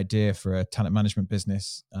had an idea for a talent management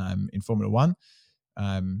business in Formula One.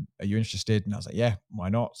 Are you interested? And I was like, yeah, why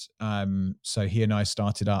not? So he and I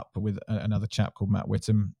started up with another chap called Matt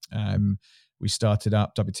Whittam. We started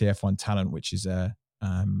up WTF1 Talent, which is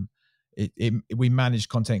we manage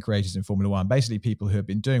content creators in Formula One, basically people who have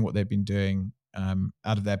been doing what they've been doing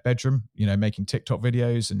out of their bedroom, making TikTok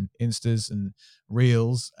videos and Instas and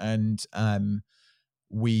Reels. And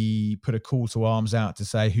we put a call to arms out to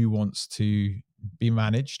say who wants to be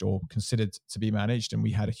managed or considered to be managed. And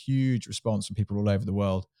we had a huge response from people all over the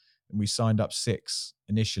world. And we signed up 6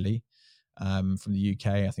 initially from the UK.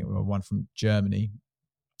 I think we were 1 from Germany.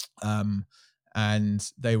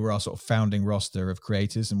 And they were our sort of founding roster of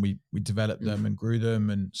creators, and we developed them and grew them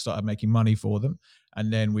and started making money for them.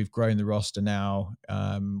 And then we've grown the roster now.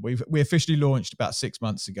 We officially launched about 7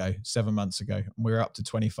 months ago. We're up to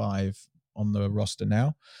 25 on the roster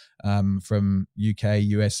now, from UK,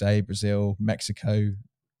 USA, Brazil, Mexico,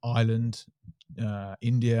 Ireland,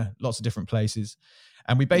 India, lots of different places.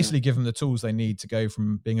 And we basically give them the tools they need to go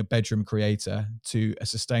from being a bedroom creator to a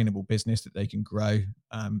sustainable business that they can grow.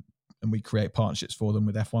 And we create partnerships for them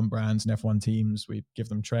with F1 brands and F1 teams. We give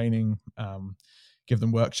them training, give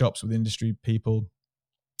them workshops with industry people,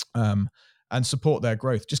 and support their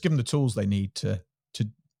growth. Just give them the tools they need to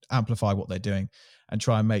amplify what they're doing and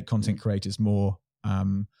try and make content creators more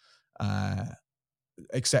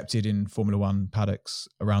accepted in Formula One paddocks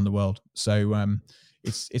around the world. So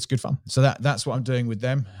it's good fun. So that's what I'm doing with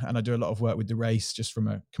them. And I do a lot of work with the race just from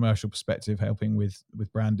a commercial perspective, helping with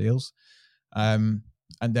brand deals.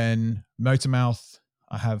 And then Motormouth,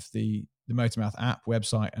 I have the Motormouth app,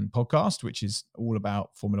 website, and podcast, which is all about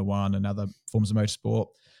Formula One and other forms of motorsport.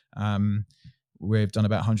 We've done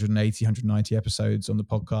about 180, 190 episodes on the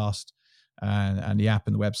podcast, and the app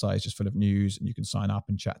and the website is just full of news, and you can sign up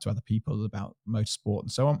and chat to other people about motorsport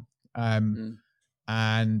and so on.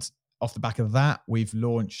 And off the back of that, we've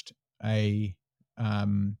launched a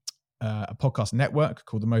podcast network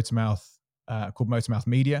called Motormouth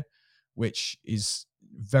Media, which is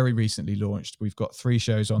very recently launched. We've got 3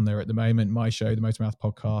 shows on there at the moment. My show, the Motormouth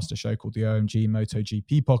podcast, a show called the OMG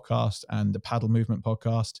MotoGP podcast, and the Paddle Movement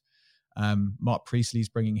podcast. Mark Priestley's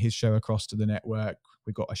bringing his show across to the network.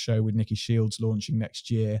 We've got a show with Nikki Shields launching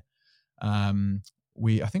next year. I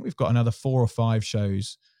think we've got another 4 or 5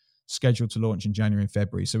 shows scheduled to launch in January and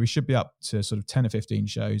February. So we should be up to sort of 10 or 15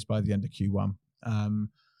 shows by the end of Q1.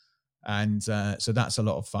 So that's a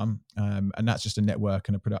lot of fun. And that's just a network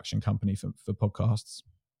and a production company for podcasts.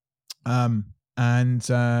 And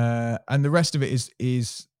the rest of it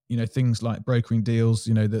is things like brokering deals,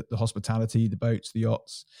 the hospitality, the boats, the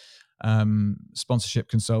yachts, sponsorship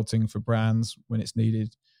consulting for brands when it's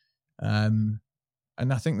needed. And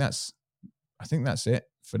I think that's it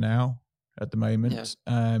for now at the moment.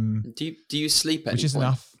 Yeah. Do you sleep at which any is point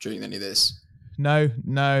enough during any of this? No,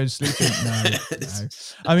 sleeping. No.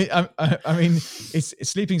 I mean,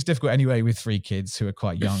 sleeping's difficult anyway with 3 kids who are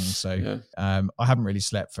quite young. So I haven't really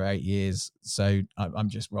slept for 8 years. So I'm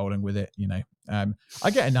just rolling with it.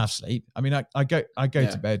 I get enough sleep. I mean, I go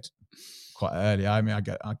to bed quite early. I mean, I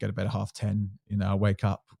go to bed at 10:30. I wake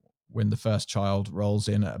up when the first child rolls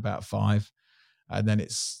in at about 5, and then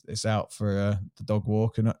it's out for the dog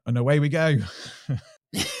walk, and away we go.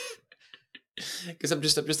 Because I'm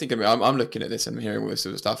just thinking, I'm looking at this and I'm hearing all this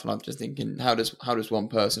sort of stuff, and I'm just thinking, how does one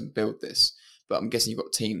person build this? But I'm guessing you've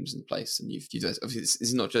got teams in place, and you've obviously this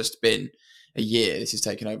has not just been a year. This has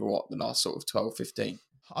taken over the last sort of 12, 15.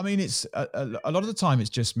 I mean, it's a lot of the time it's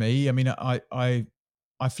just me. I mean, I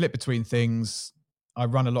flip between things. I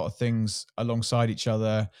run a lot of things alongside each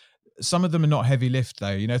other. Some of them are not heavy lift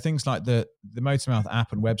though. Things like the Motormouth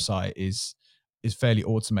app and website is fairly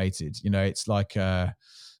automated. It's like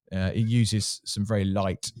it uses some very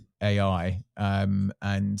light AI, and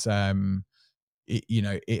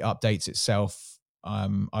it updates itself.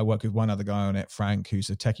 I work with one other guy on it, Frank,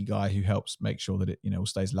 who's a techie guy who helps make sure that it all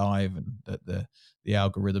stays live and that the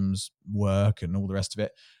algorithms work and all the rest of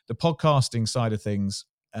it. The podcasting side of things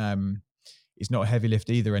is not a heavy lift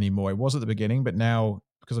either anymore. It was at the beginning, but now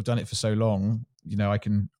because I've done it for so long, I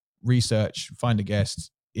can research, find a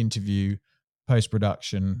guest, interview,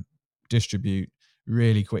 post-production, distribute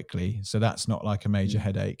really quickly. So that's not like a major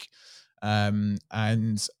headache. And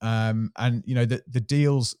the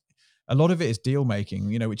deals, a lot of it is deal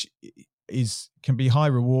making, which can be high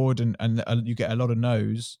reward and you get a lot of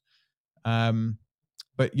no's.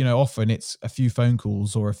 But often it's a few phone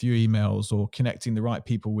calls or a few emails or connecting the right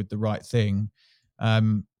people with the right thing.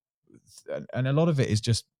 and a lot of it is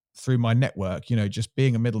just through my network, just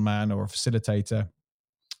being a middleman or a facilitator.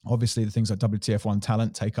 Obviously, the things like WTF1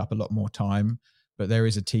 talent take up a lot more time, but there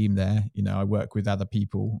is a team there. I work with other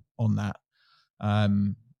people on that.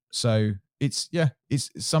 So it's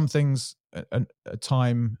some things a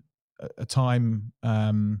time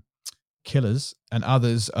killers, and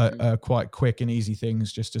others are quite quick and easy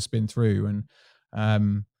things just to spin through. And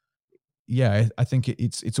I think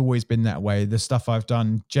it's always been that way. The stuff I've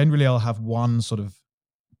done, generally I'll have one sort of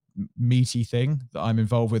meaty thing that I'm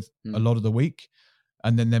involved with a lot of the week,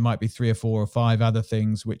 and then there might be 3 or 4 or 5 other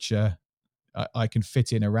things which I can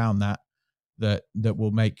fit in around that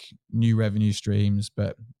will make new revenue streams,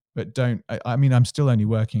 but don't. I mean, I'm still only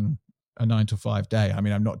working a 9 to 5 day. I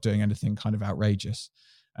mean, I'm not doing anything kind of outrageous,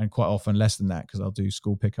 and quite often less than that because I'll do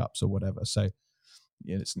school pickups or whatever. So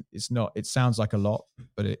it's not. It sounds like a lot,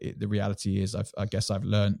 but the reality is, I guess I've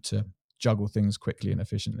learned to juggle things quickly and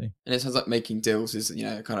efficiently. And it sounds like making deals is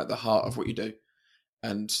kind of at the heart of what you do.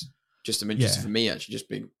 And just for me, actually, just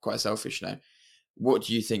being quite selfish now. What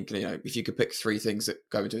do you think, if you could pick 3 things that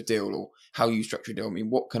go into a deal, or how you structure a deal? I mean,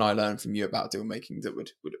 what can I learn from you about deal making that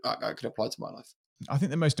would I could apply to my life? I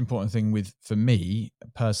think the most important thing for me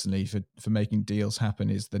personally for making deals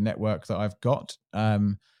happen is the network that I've got.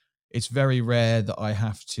 It's very rare that I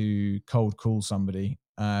have to cold call somebody.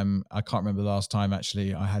 I can't remember the last time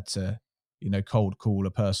actually I had to, cold call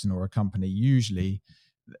a person or a company. Usually,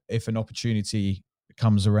 if an opportunity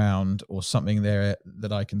comes around or something there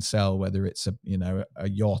that I can sell, whether it's a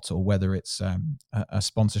yacht or whether it's a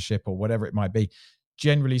sponsorship or whatever it might be,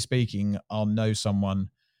 generally speaking, I'll know someone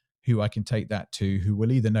who I can take that to, who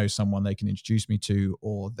will either know someone they can introduce me to,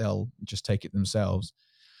 or they'll just take it themselves.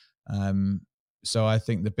 So I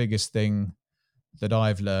think the biggest thing that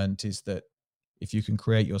I've learned is that if you can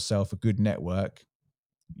create yourself a good network,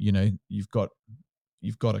 you've got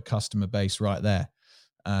a customer base right there.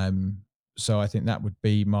 So I think that would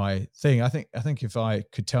be my thing. I think if I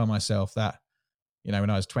could tell myself that, when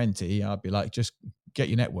I was 20, I'd be like, just get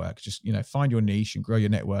your network, just, find your niche and grow your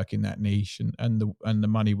network in that niche, and the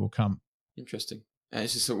money will come. Interesting. And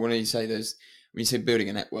it's just when you say when you say building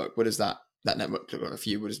a network, what does that network look like for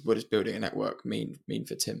you? What does building a network mean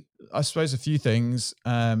for Tim? I suppose a few things.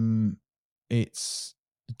 It's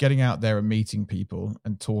getting out there and meeting people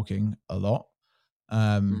and talking a lot.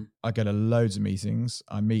 I go to loads of meetings.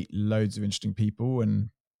 I meet loads of interesting people, and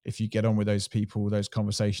if you get on with those people, those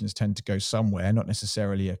conversations tend to go somewhere, not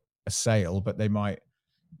necessarily a sale, but they might,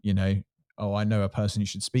 oh, I know a person you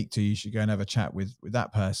should speak to. You should go and have a chat with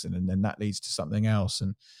that person, and then that leads to something else.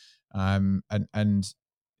 And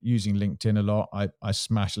using LinkedIn a lot. I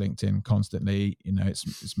smash LinkedIn constantly.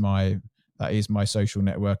 That is my social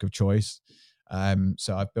network of choice.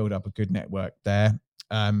 So I've built up a good network there.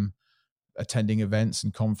 Attending events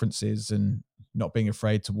and conferences and not being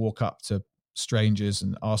afraid to walk up to strangers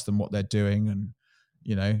and ask them what they're doing and,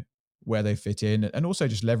 where they fit in, and also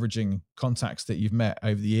just leveraging contacts that you've met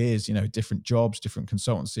over the years, different jobs, different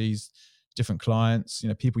consultancies, different clients,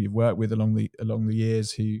 people you've worked with along the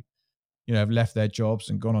years who, have left their jobs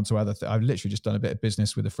and gone on to other I've literally just done a bit of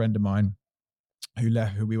business with a friend of mine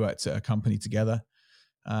who we worked at a company together.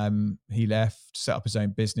 He left, set up his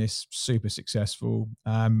own business, super successful.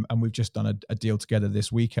 And we've just done a deal together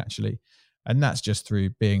this week, actually. And that's just through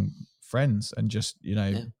being friends and just,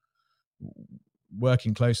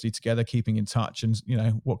 working closely together, keeping in touch, and,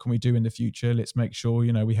 what can we do in the future? Let's make sure,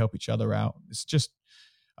 we help each other out. It's just,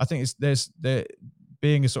 I think there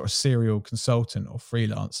being a sort of serial consultant or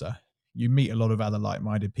freelancer, you meet a lot of other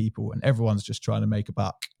like-minded people, and everyone's just trying to make a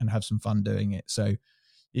buck and have some fun doing it. So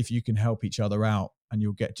if you can help each other out and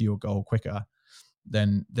you'll get to your goal quicker,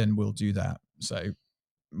 then we'll do that. So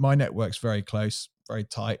my network's very close, very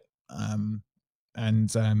tight.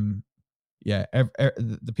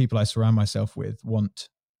 The people I surround myself with want,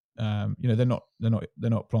 they're not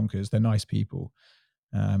plonkers. They're nice people.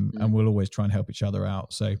 And we'll always try and help each other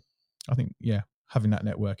out. So I think, having that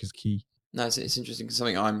network is key. No, it's interesting because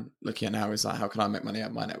something I'm looking at now is like, how can I make money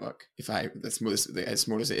out of my network as small as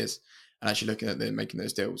it is, and actually looking at making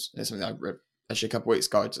those deals. There's something I read actually a couple of weeks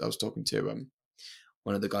ago. I was talking to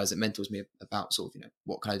one of the guys that mentors me about sort of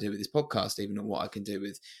what can I do with this podcast, even, or what I can do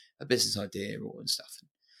with a business idea and stuff.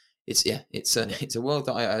 It's a world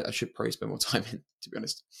that I should probably spend more time in, to be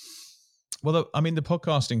honest. Well, the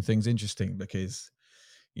podcasting thing's interesting because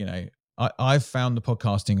I've found the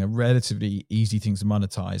podcasting a relatively easy thing to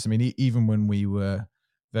monetize. I mean, even when we were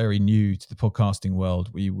very new to the podcasting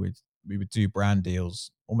world, we would do brand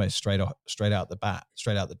deals almost straight out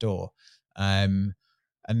the door. And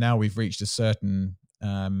now we've reached a certain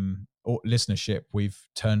listenership, we've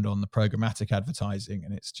turned on the programmatic advertising,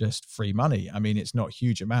 and it's just free money. I mean, it's not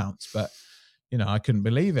huge amounts, but I couldn't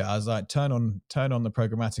believe it. I was like, turn on the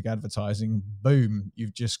programmatic advertising, boom,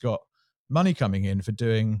 you've just got money coming in for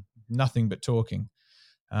doing nothing but talking.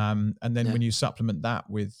 And then when you supplement that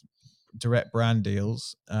with direct brand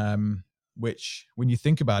deals, which when you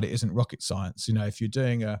think about it isn't rocket science. If you're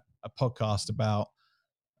doing a podcast about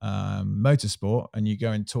motorsport and you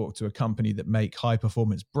go and talk to a company that make high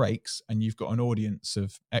performance brakes and you've got an audience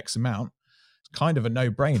of X amount, it's kind of a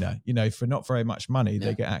no-brainer. For not very much money,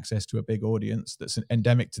 they get access to a big audience that's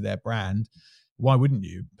endemic to their brand. Why wouldn't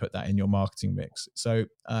you put that in your marketing mix? So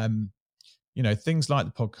things like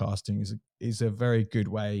the podcasting is a very good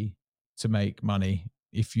way to make money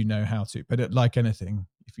if you know how to. But like anything,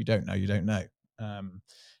 if you don't know, you don't know.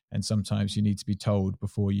 And sometimes you need to be told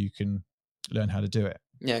before you can learn how to do it.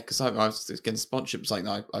 Yeah, because I was against sponsorships like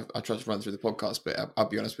that. I try to run through the podcast, but I'll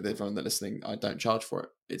be honest with everyone that's listening, I don't charge for it.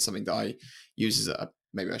 It's something that I use as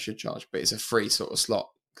maybe I should charge, but it's a free sort of slot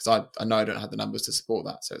because I know I don't have the numbers to support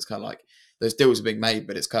that. So it's kind of like those deals are being made,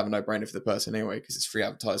 but it's kind of a no-brainer for the person anyway because it's free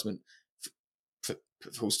advertisement for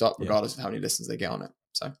full stop, regardless of how many listens they get on it.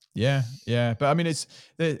 So yeah, but I mean, it's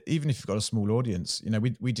even if you've got a small audience,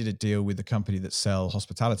 we did a deal with a company that sell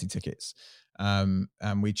hospitality tickets, and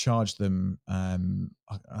we charged them.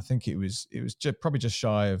 I think it was probably just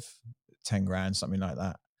shy of 10 grand, something like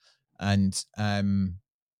that. And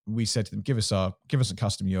we said to them, give us a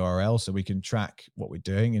custom URL so we can track what we're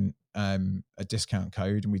doing and a discount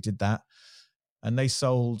code, and we did that. And they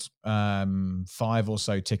sold 5 or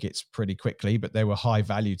so tickets pretty quickly, but they were high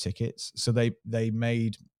value tickets. So they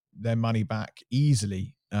made their money back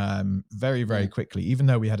easily, very, very quickly, even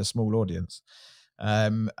though we had a small audience,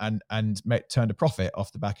 and turned a profit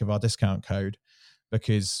off the back of our discount code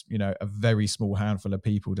because, a very small handful of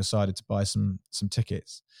people decided to buy some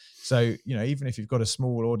tickets. So, even if you've got a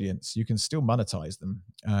small audience, you can still monetize them.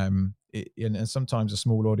 And sometimes a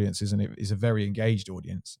small audience is a very engaged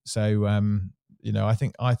audience. So, I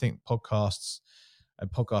think podcasts and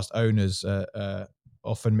podcast owners are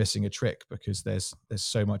often missing a trick because there's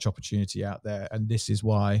so much opportunity out there. And this is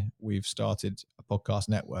why we've started a podcast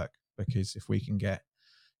network, because if we can get,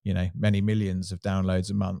 many millions of downloads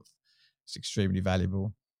a month, it's extremely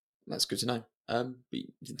valuable. That's good to know. But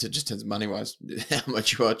just in terms of money wise, how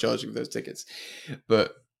much you are charging for those tickets.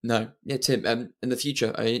 But no, yeah, Tim, in the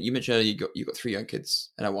future, you mentioned earlier you got 3 young kids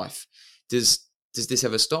and a wife. Does this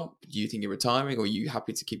ever stop? Do you think you're retiring, or are you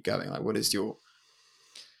happy to keep going? Like, what is your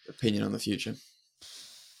opinion on the future?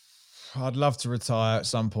 I'd love to retire at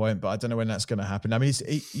some point, but I don't know when that's going to happen. I mean,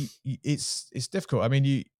 it's difficult. I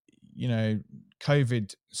mean,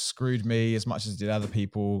 COVID screwed me as much as it did other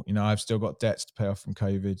people. I've still got debts to pay off from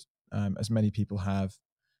COVID, as many people have.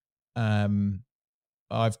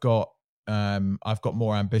 I've got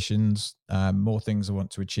more ambitions, more things I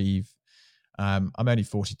want to achieve. I'm only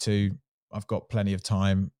 42. I've got plenty of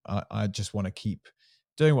time. I just want to keep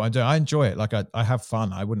doing what I'm doing. I enjoy it. Like I have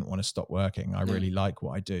fun. I wouldn't want to stop working. I really like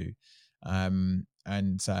what I do.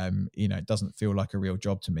 It doesn't feel like a real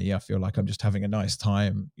job to me. I feel like I'm just having a nice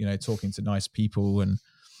time, talking to nice people and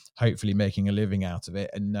hopefully making a living out of it.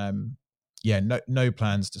 And no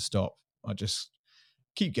plans to stop. I just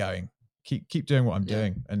keep going, keep doing what I'm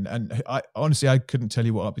doing. And I honestly, I couldn't tell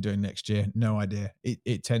you what I'll be doing next year. No idea.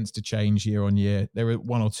 It tends to change year on year. There are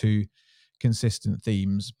 1 or 2 consistent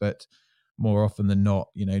themes, but more often than not,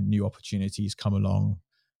 new opportunities come along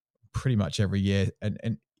pretty much every year,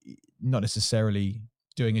 and not necessarily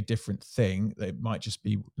doing a different thing. They might just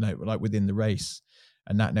be like within the race,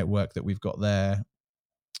 and that network that we've got there,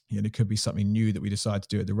 it could be something new that we decide to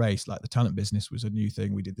do at the race. Like the talent business was a new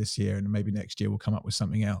thing we did this year, and maybe next year we'll come up with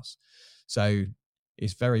something else. So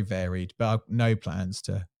it's very varied, but I've no plans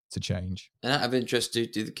to change. And out of interest, do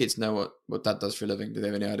the kids know what Dad does for a living? Do they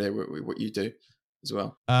have any idea what you do as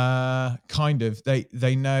well? Kind of.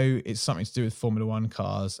 They know it's something to do with Formula One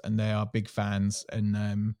cars, and they are big fans.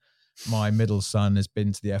 And my middle son has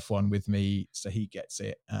been to the F1 with me, so he gets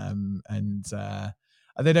it. And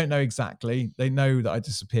they don't know exactly. They know that I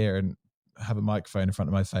disappear and have a microphone in front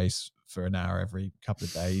of my face for an hour every couple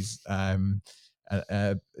of days. Don't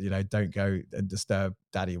go and disturb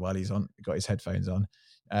Daddy while he's got his headphones on.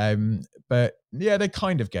 But yeah, they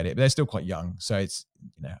kind of get it, but they're still quite young, so it's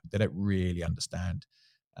they don't really understand.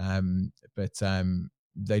 But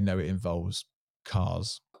they know it involves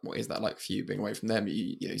cars. What is that like for you, being away from them?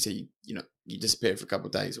 You say you disappear for a couple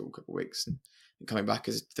of days or a couple of weeks, and coming back,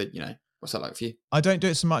 what's that like for you? I don't do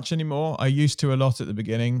it so much anymore. I used to a lot at the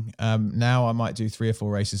beginning. Now I might do 3 or 4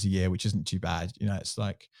 races a year, which isn't too bad. It's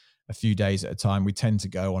like a few days at a time. We tend to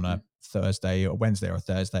go on Thursday or Wednesday or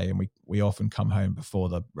Thursday, and we often come home before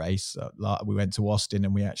the race. We went to Austin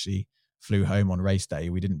and we actually flew home on race day.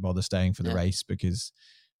 We didn't bother staying for the race because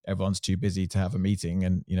everyone's too busy to have a meeting,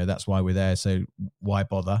 and that's why we're there. So why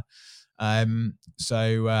bother?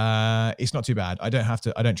 So it's not too bad. I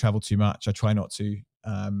don't travel too much. I try not to.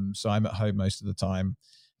 So I'm at home most of the time.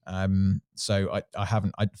 So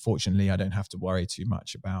fortunately I don't have to worry too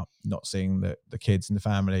much about not seeing the kids and the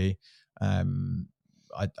family.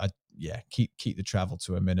 Keep the travel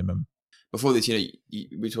to a minimum. Before this, we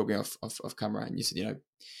were talking off camera, and you said,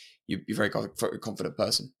 you're a very confident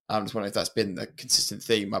person. I'm just wondering if that's been the consistent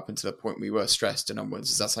theme up until the point we were stressed and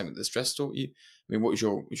onwards. Is that something that stress taught you? I mean, what was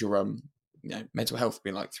your mental health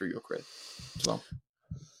been like through your career as well?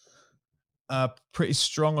 Pretty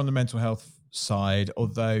strong on the mental health side,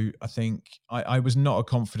 although I think I was not a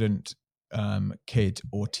confident kid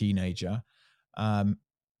or teenager.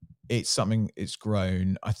 It's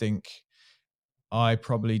grown. I think I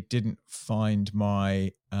probably didn't find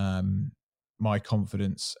my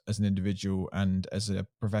confidence as an individual and as a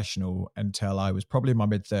professional until I was probably in my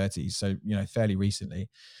mid-30s, so fairly recently.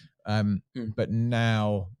 But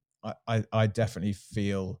now I definitely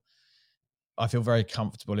feel very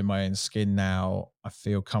comfortable in my own skin now. I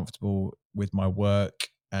feel comfortable with my work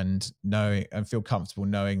and feel comfortable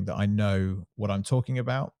knowing that I know what I'm talking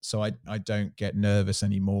about. So I don't get nervous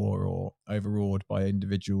anymore or overawed by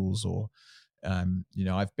individuals or,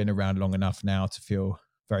 I've been around long enough now to feel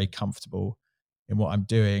very comfortable in what I'm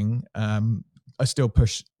doing. I still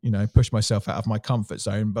push myself out of my comfort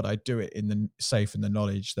zone, but I do it safe in the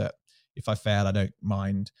knowledge that if I fail, I don't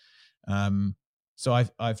mind. So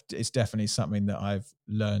it's definitely something that I've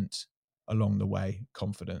learnt along the way,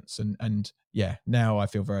 confidence. And now I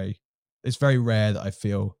feel it's very rare that I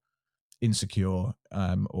feel insecure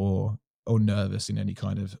or nervous in any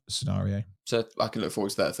kind of scenario. So I can look forward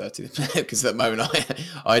to that 30 because at the moment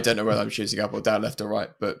I don't know whether I'm shooting up or down, left or right,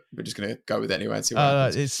 but we're just going to go with it anyway and see what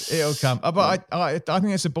happens. It'll come. But I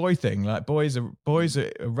think it's a boy thing. Like boys are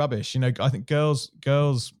rubbish. I think girls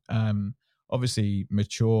obviously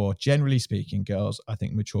mature. Generally speaking, girls I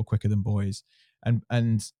think mature quicker than boys.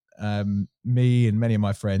 And me and many of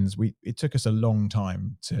my friends, it took us a long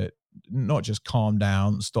time to not just calm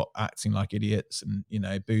down, stop acting like idiots and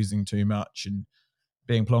boozing too much and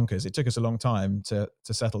being plonkers. It took us a long time to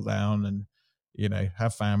settle down and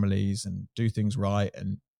have families and do things right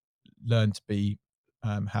and learn to be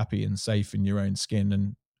happy and safe in your own skin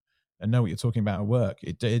and know what you're talking about at work.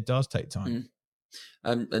 It does take time.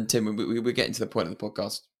 And Tim, we're getting to the point of the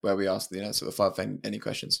podcast where we ask sort of 5 any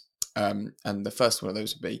questions. And the first one of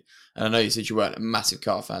those would be, and I know you said you weren't a massive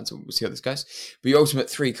car fan, so we'll see how this goes, but your ultimate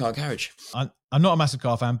 3-car garage. I'm not a massive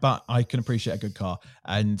car fan, but I can appreciate a good car.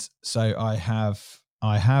 And so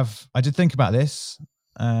I did think about this,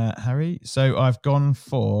 Harry. So I've gone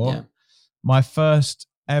for my first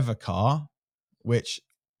ever car, which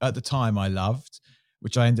at the time I loved,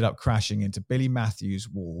 which I ended up crashing into Billy Matthews'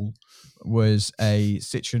 wall, was a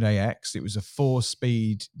Citroen AX. It was a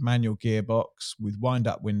 4-speed manual gearbox with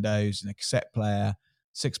wind-up windows and a cassette player,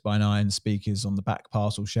 6x9 speakers on the back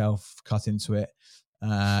parcel shelf cut into it.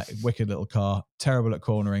 Wicked little car, terrible at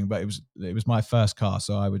cornering, but it was my first car,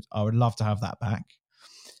 so I would love to have that back.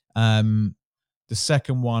 The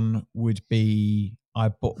second one would be I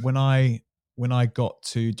bought when I got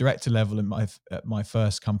to director level at my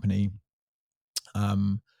first company.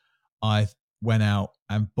 I went out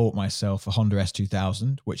and bought myself a Honda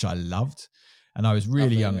S2000, which I loved, and I was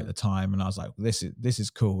really young at the time, and I was like, this is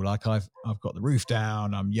cool. Like I've got the roof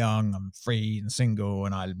down, I'm young, I'm free and single,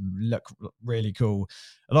 and I look really cool.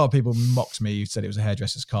 A lot of people mocked me, said it was a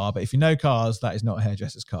hairdresser's car, but if you know cars, that is not a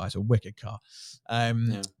hairdresser's car. It's a wicked car.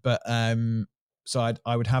 So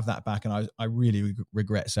I would have that back, and I really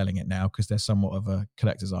regret selling it now because they're somewhat of a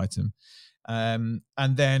collector's item. And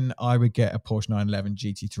then I would get a Porsche 911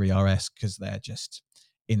 GT3 RS because they're just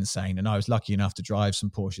insane. And I was lucky enough to drive some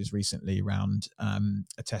Porsches recently around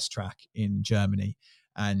a test track in Germany,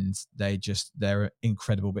 and they're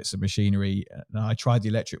incredible bits of machinery. And I tried the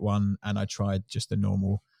electric one, and I tried just the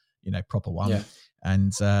normal, proper one. Yeah.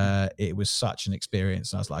 And it was such an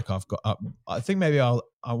experience. I was like, I think maybe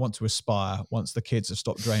I want to aspire once the kids have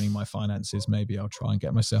stopped draining my finances. Maybe I'll try and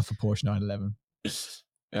get myself a Porsche 911.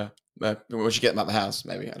 Yeah. Once you get them out the house,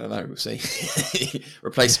 maybe. I don't know. We'll see.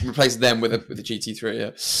 replace them with a GT3.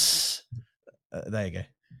 Yeah. There you go.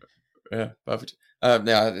 Yeah, perfect. I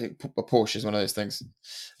think a Porsche is one of those things.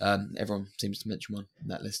 Everyone seems to mention one in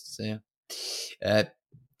that list. So yeah.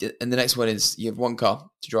 And the next one is you have one car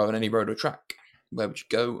to drive on any road or track. Where would you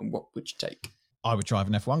go and what would you take? I would drive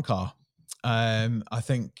an F1 car. I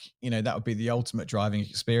think, that would be the ultimate driving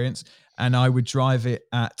experience. And I would drive it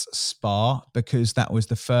at Spa because that was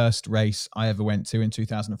the first race I ever went to in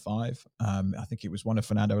 2005. I think it was one of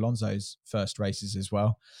Fernando Alonso's first races as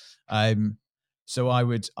well. So I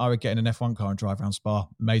would get in an F1 car and drive around Spa.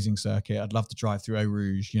 Amazing circuit. I'd love to drive through Eau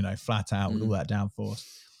Rouge, flat out with all that downforce.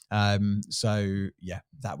 So yeah,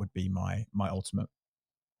 that would be my ultimate.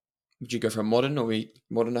 Would you go for a modern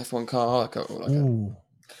F1 car, like a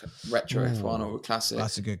retro F1 or a classic?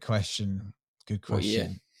 That's a good question. Good question. What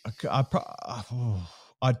year? I'd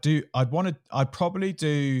probably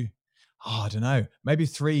do, I don't know, maybe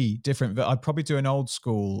 3 different, but I'd probably do an old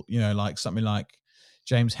school, like something like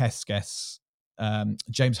James Hunt's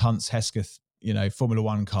Hesketh, Formula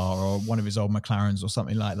One car, or one of his old McLarens or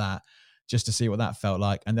something like that, just to see what that felt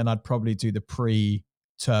like. And then I'd probably do the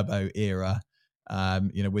pre-turbo era,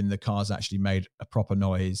 when the cars actually made a proper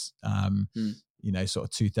noise, sort of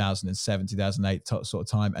 2007, 2008 sort of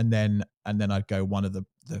time. And then I'd go one of the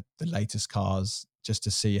latest cars just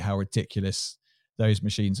to see how ridiculous those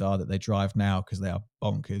machines are that they drive now, because they are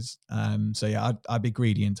bonkers. So yeah, I'd be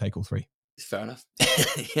greedy and take all 3. Fair enough.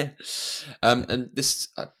 Yeah. And this,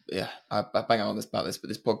 I bang on about this, but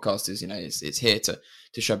this podcast is, it's here to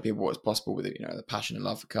show people what's possible with it, the passion and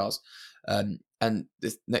love for cars. And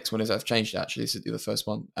this next one is I've changed it, actually. This is the first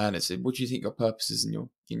one, and it's what do you think your purpose is in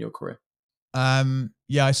your career?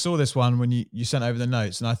 Yeah, I saw this one when you sent over the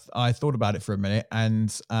notes, and I thought about it for a minute,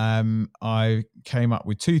 and I came up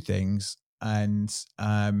with 2 things. And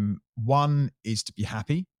one is to be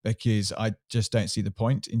happy, because I just don't see the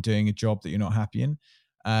point in doing a job that you're not happy in.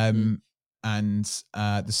 And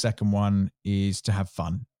the second one is to have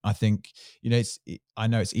fun. I think, I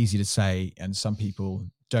know it's easy to say, and some people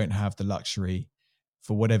don't have the luxury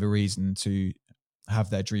for whatever reason to have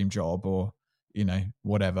their dream job or,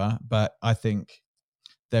 whatever. But I think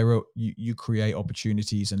you create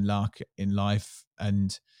opportunities and luck in life,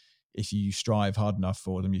 and if you strive hard enough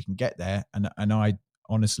for them, you can get there. And I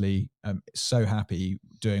honestly am so happy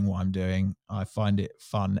doing what I'm doing. I find it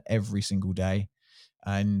fun every single day.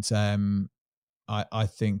 And I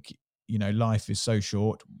think, life is so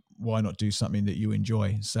short. Why not do something that you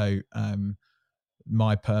enjoy? So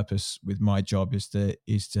my purpose with my job is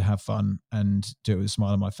to have fun and do it with a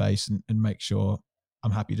smile on my face, and make sure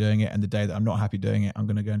I'm happy doing it. And the day that I'm not happy doing it, I'm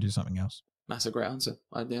going to go and do something else. That's a great answer.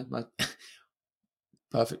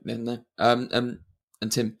 Perfect then. No. And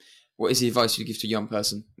Tim, what is the advice you give to a young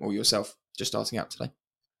person or yourself just starting out today?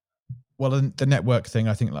 Well, the network thing,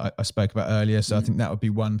 I think, like I spoke about earlier. So I think that would be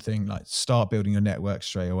one thing, like start building your network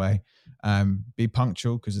straight away. Be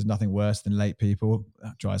punctual, because there's nothing worse than late people.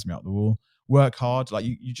 That drives me up the wall. Work hard. Like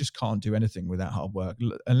you just can't do anything without hard work,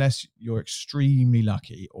 unless you're extremely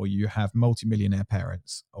lucky or you have multi-millionaire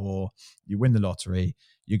parents or you win the lottery.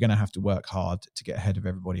 You're going to have to work hard to get ahead of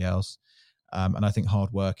everybody else. And I think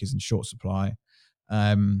hard work is in short supply.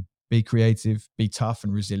 Be creative, be tough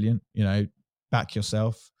and resilient, back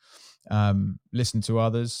yourself, listen to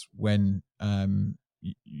others when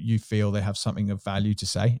you feel they have something of value to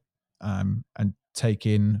say, and take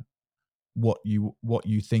in what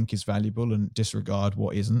you think is valuable and disregard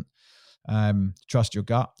what isn't. Trust your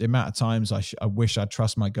gut. The amount of times I wish I'd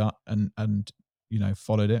trust my gut and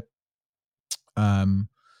followed it.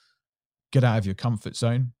 Get out of your comfort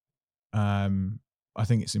zone. I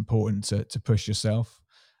think it's important to push yourself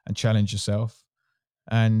and challenge yourself,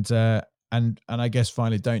 and I guess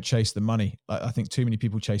finally, don't chase the money. I think too many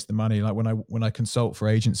people chase the money. Like when I consult for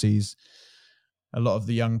agencies, a lot of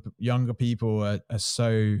the younger people are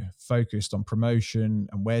so focused on promotion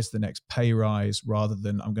and where's the next pay rise, rather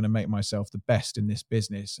than I'm going to make myself the best in this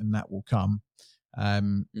business and that will come.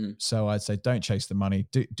 So I'd say don't chase the money.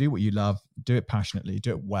 Do what you love. Do it passionately.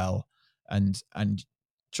 Do it well, and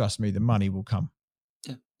trust me, the money will come.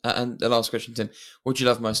 Yeah. And the last question, Tim, what do you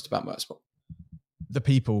love most about motorsport? The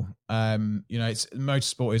people.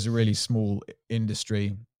 Motorsport is a really small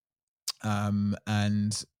industry,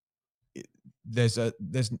 and there's I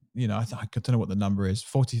don't know what the number is,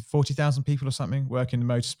 40,000 people or something work in the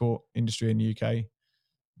motorsport industry in the UK,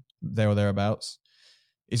 there or thereabouts.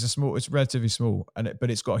 It's relatively small, but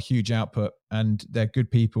it's got a huge output, and they're good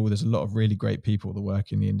people. There's a lot of really great people that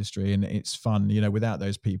work in the industry, and it's fun. Without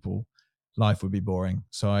those people, life would be boring.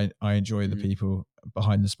 So I enjoy the people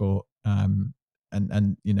behind the sport, and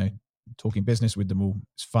talking business with them all.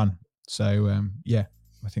 It's fun. So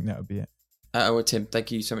I think that would be it. Well, Tim,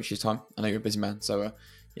 thank you so much for your time. I know you're a busy man, so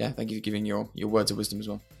thank you for giving your words of wisdom as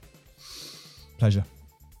well. Pleasure.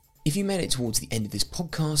 If you made it towards the end of this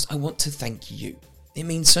podcast, I want to thank you. It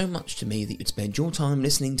means so much to me that you'd spend your time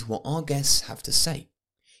listening to what our guests have to say.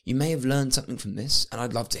 You may have learned something from this, and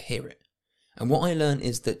I'd love to hear it. And what I learned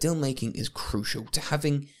is that deal making is crucial to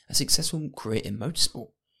having a successful career in motorsport.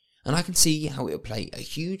 And I can see how it will play a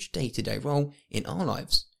huge day-to-day role in our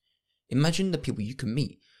lives. Imagine the people you can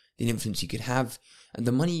meet, the influence you could have, and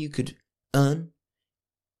the money you could earn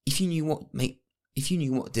if you knew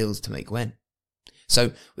what deals to make when.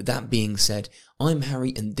 So, with that being said, I'm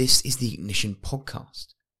Harry and this is the Ignition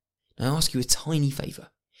Podcast. Now I ask you a tiny favour.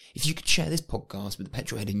 If you could share this podcast with the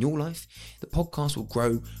petrol head in your life, the podcast will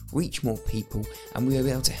grow, reach more people, and we'll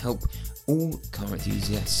be able to help all car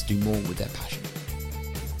enthusiasts do more with their passion.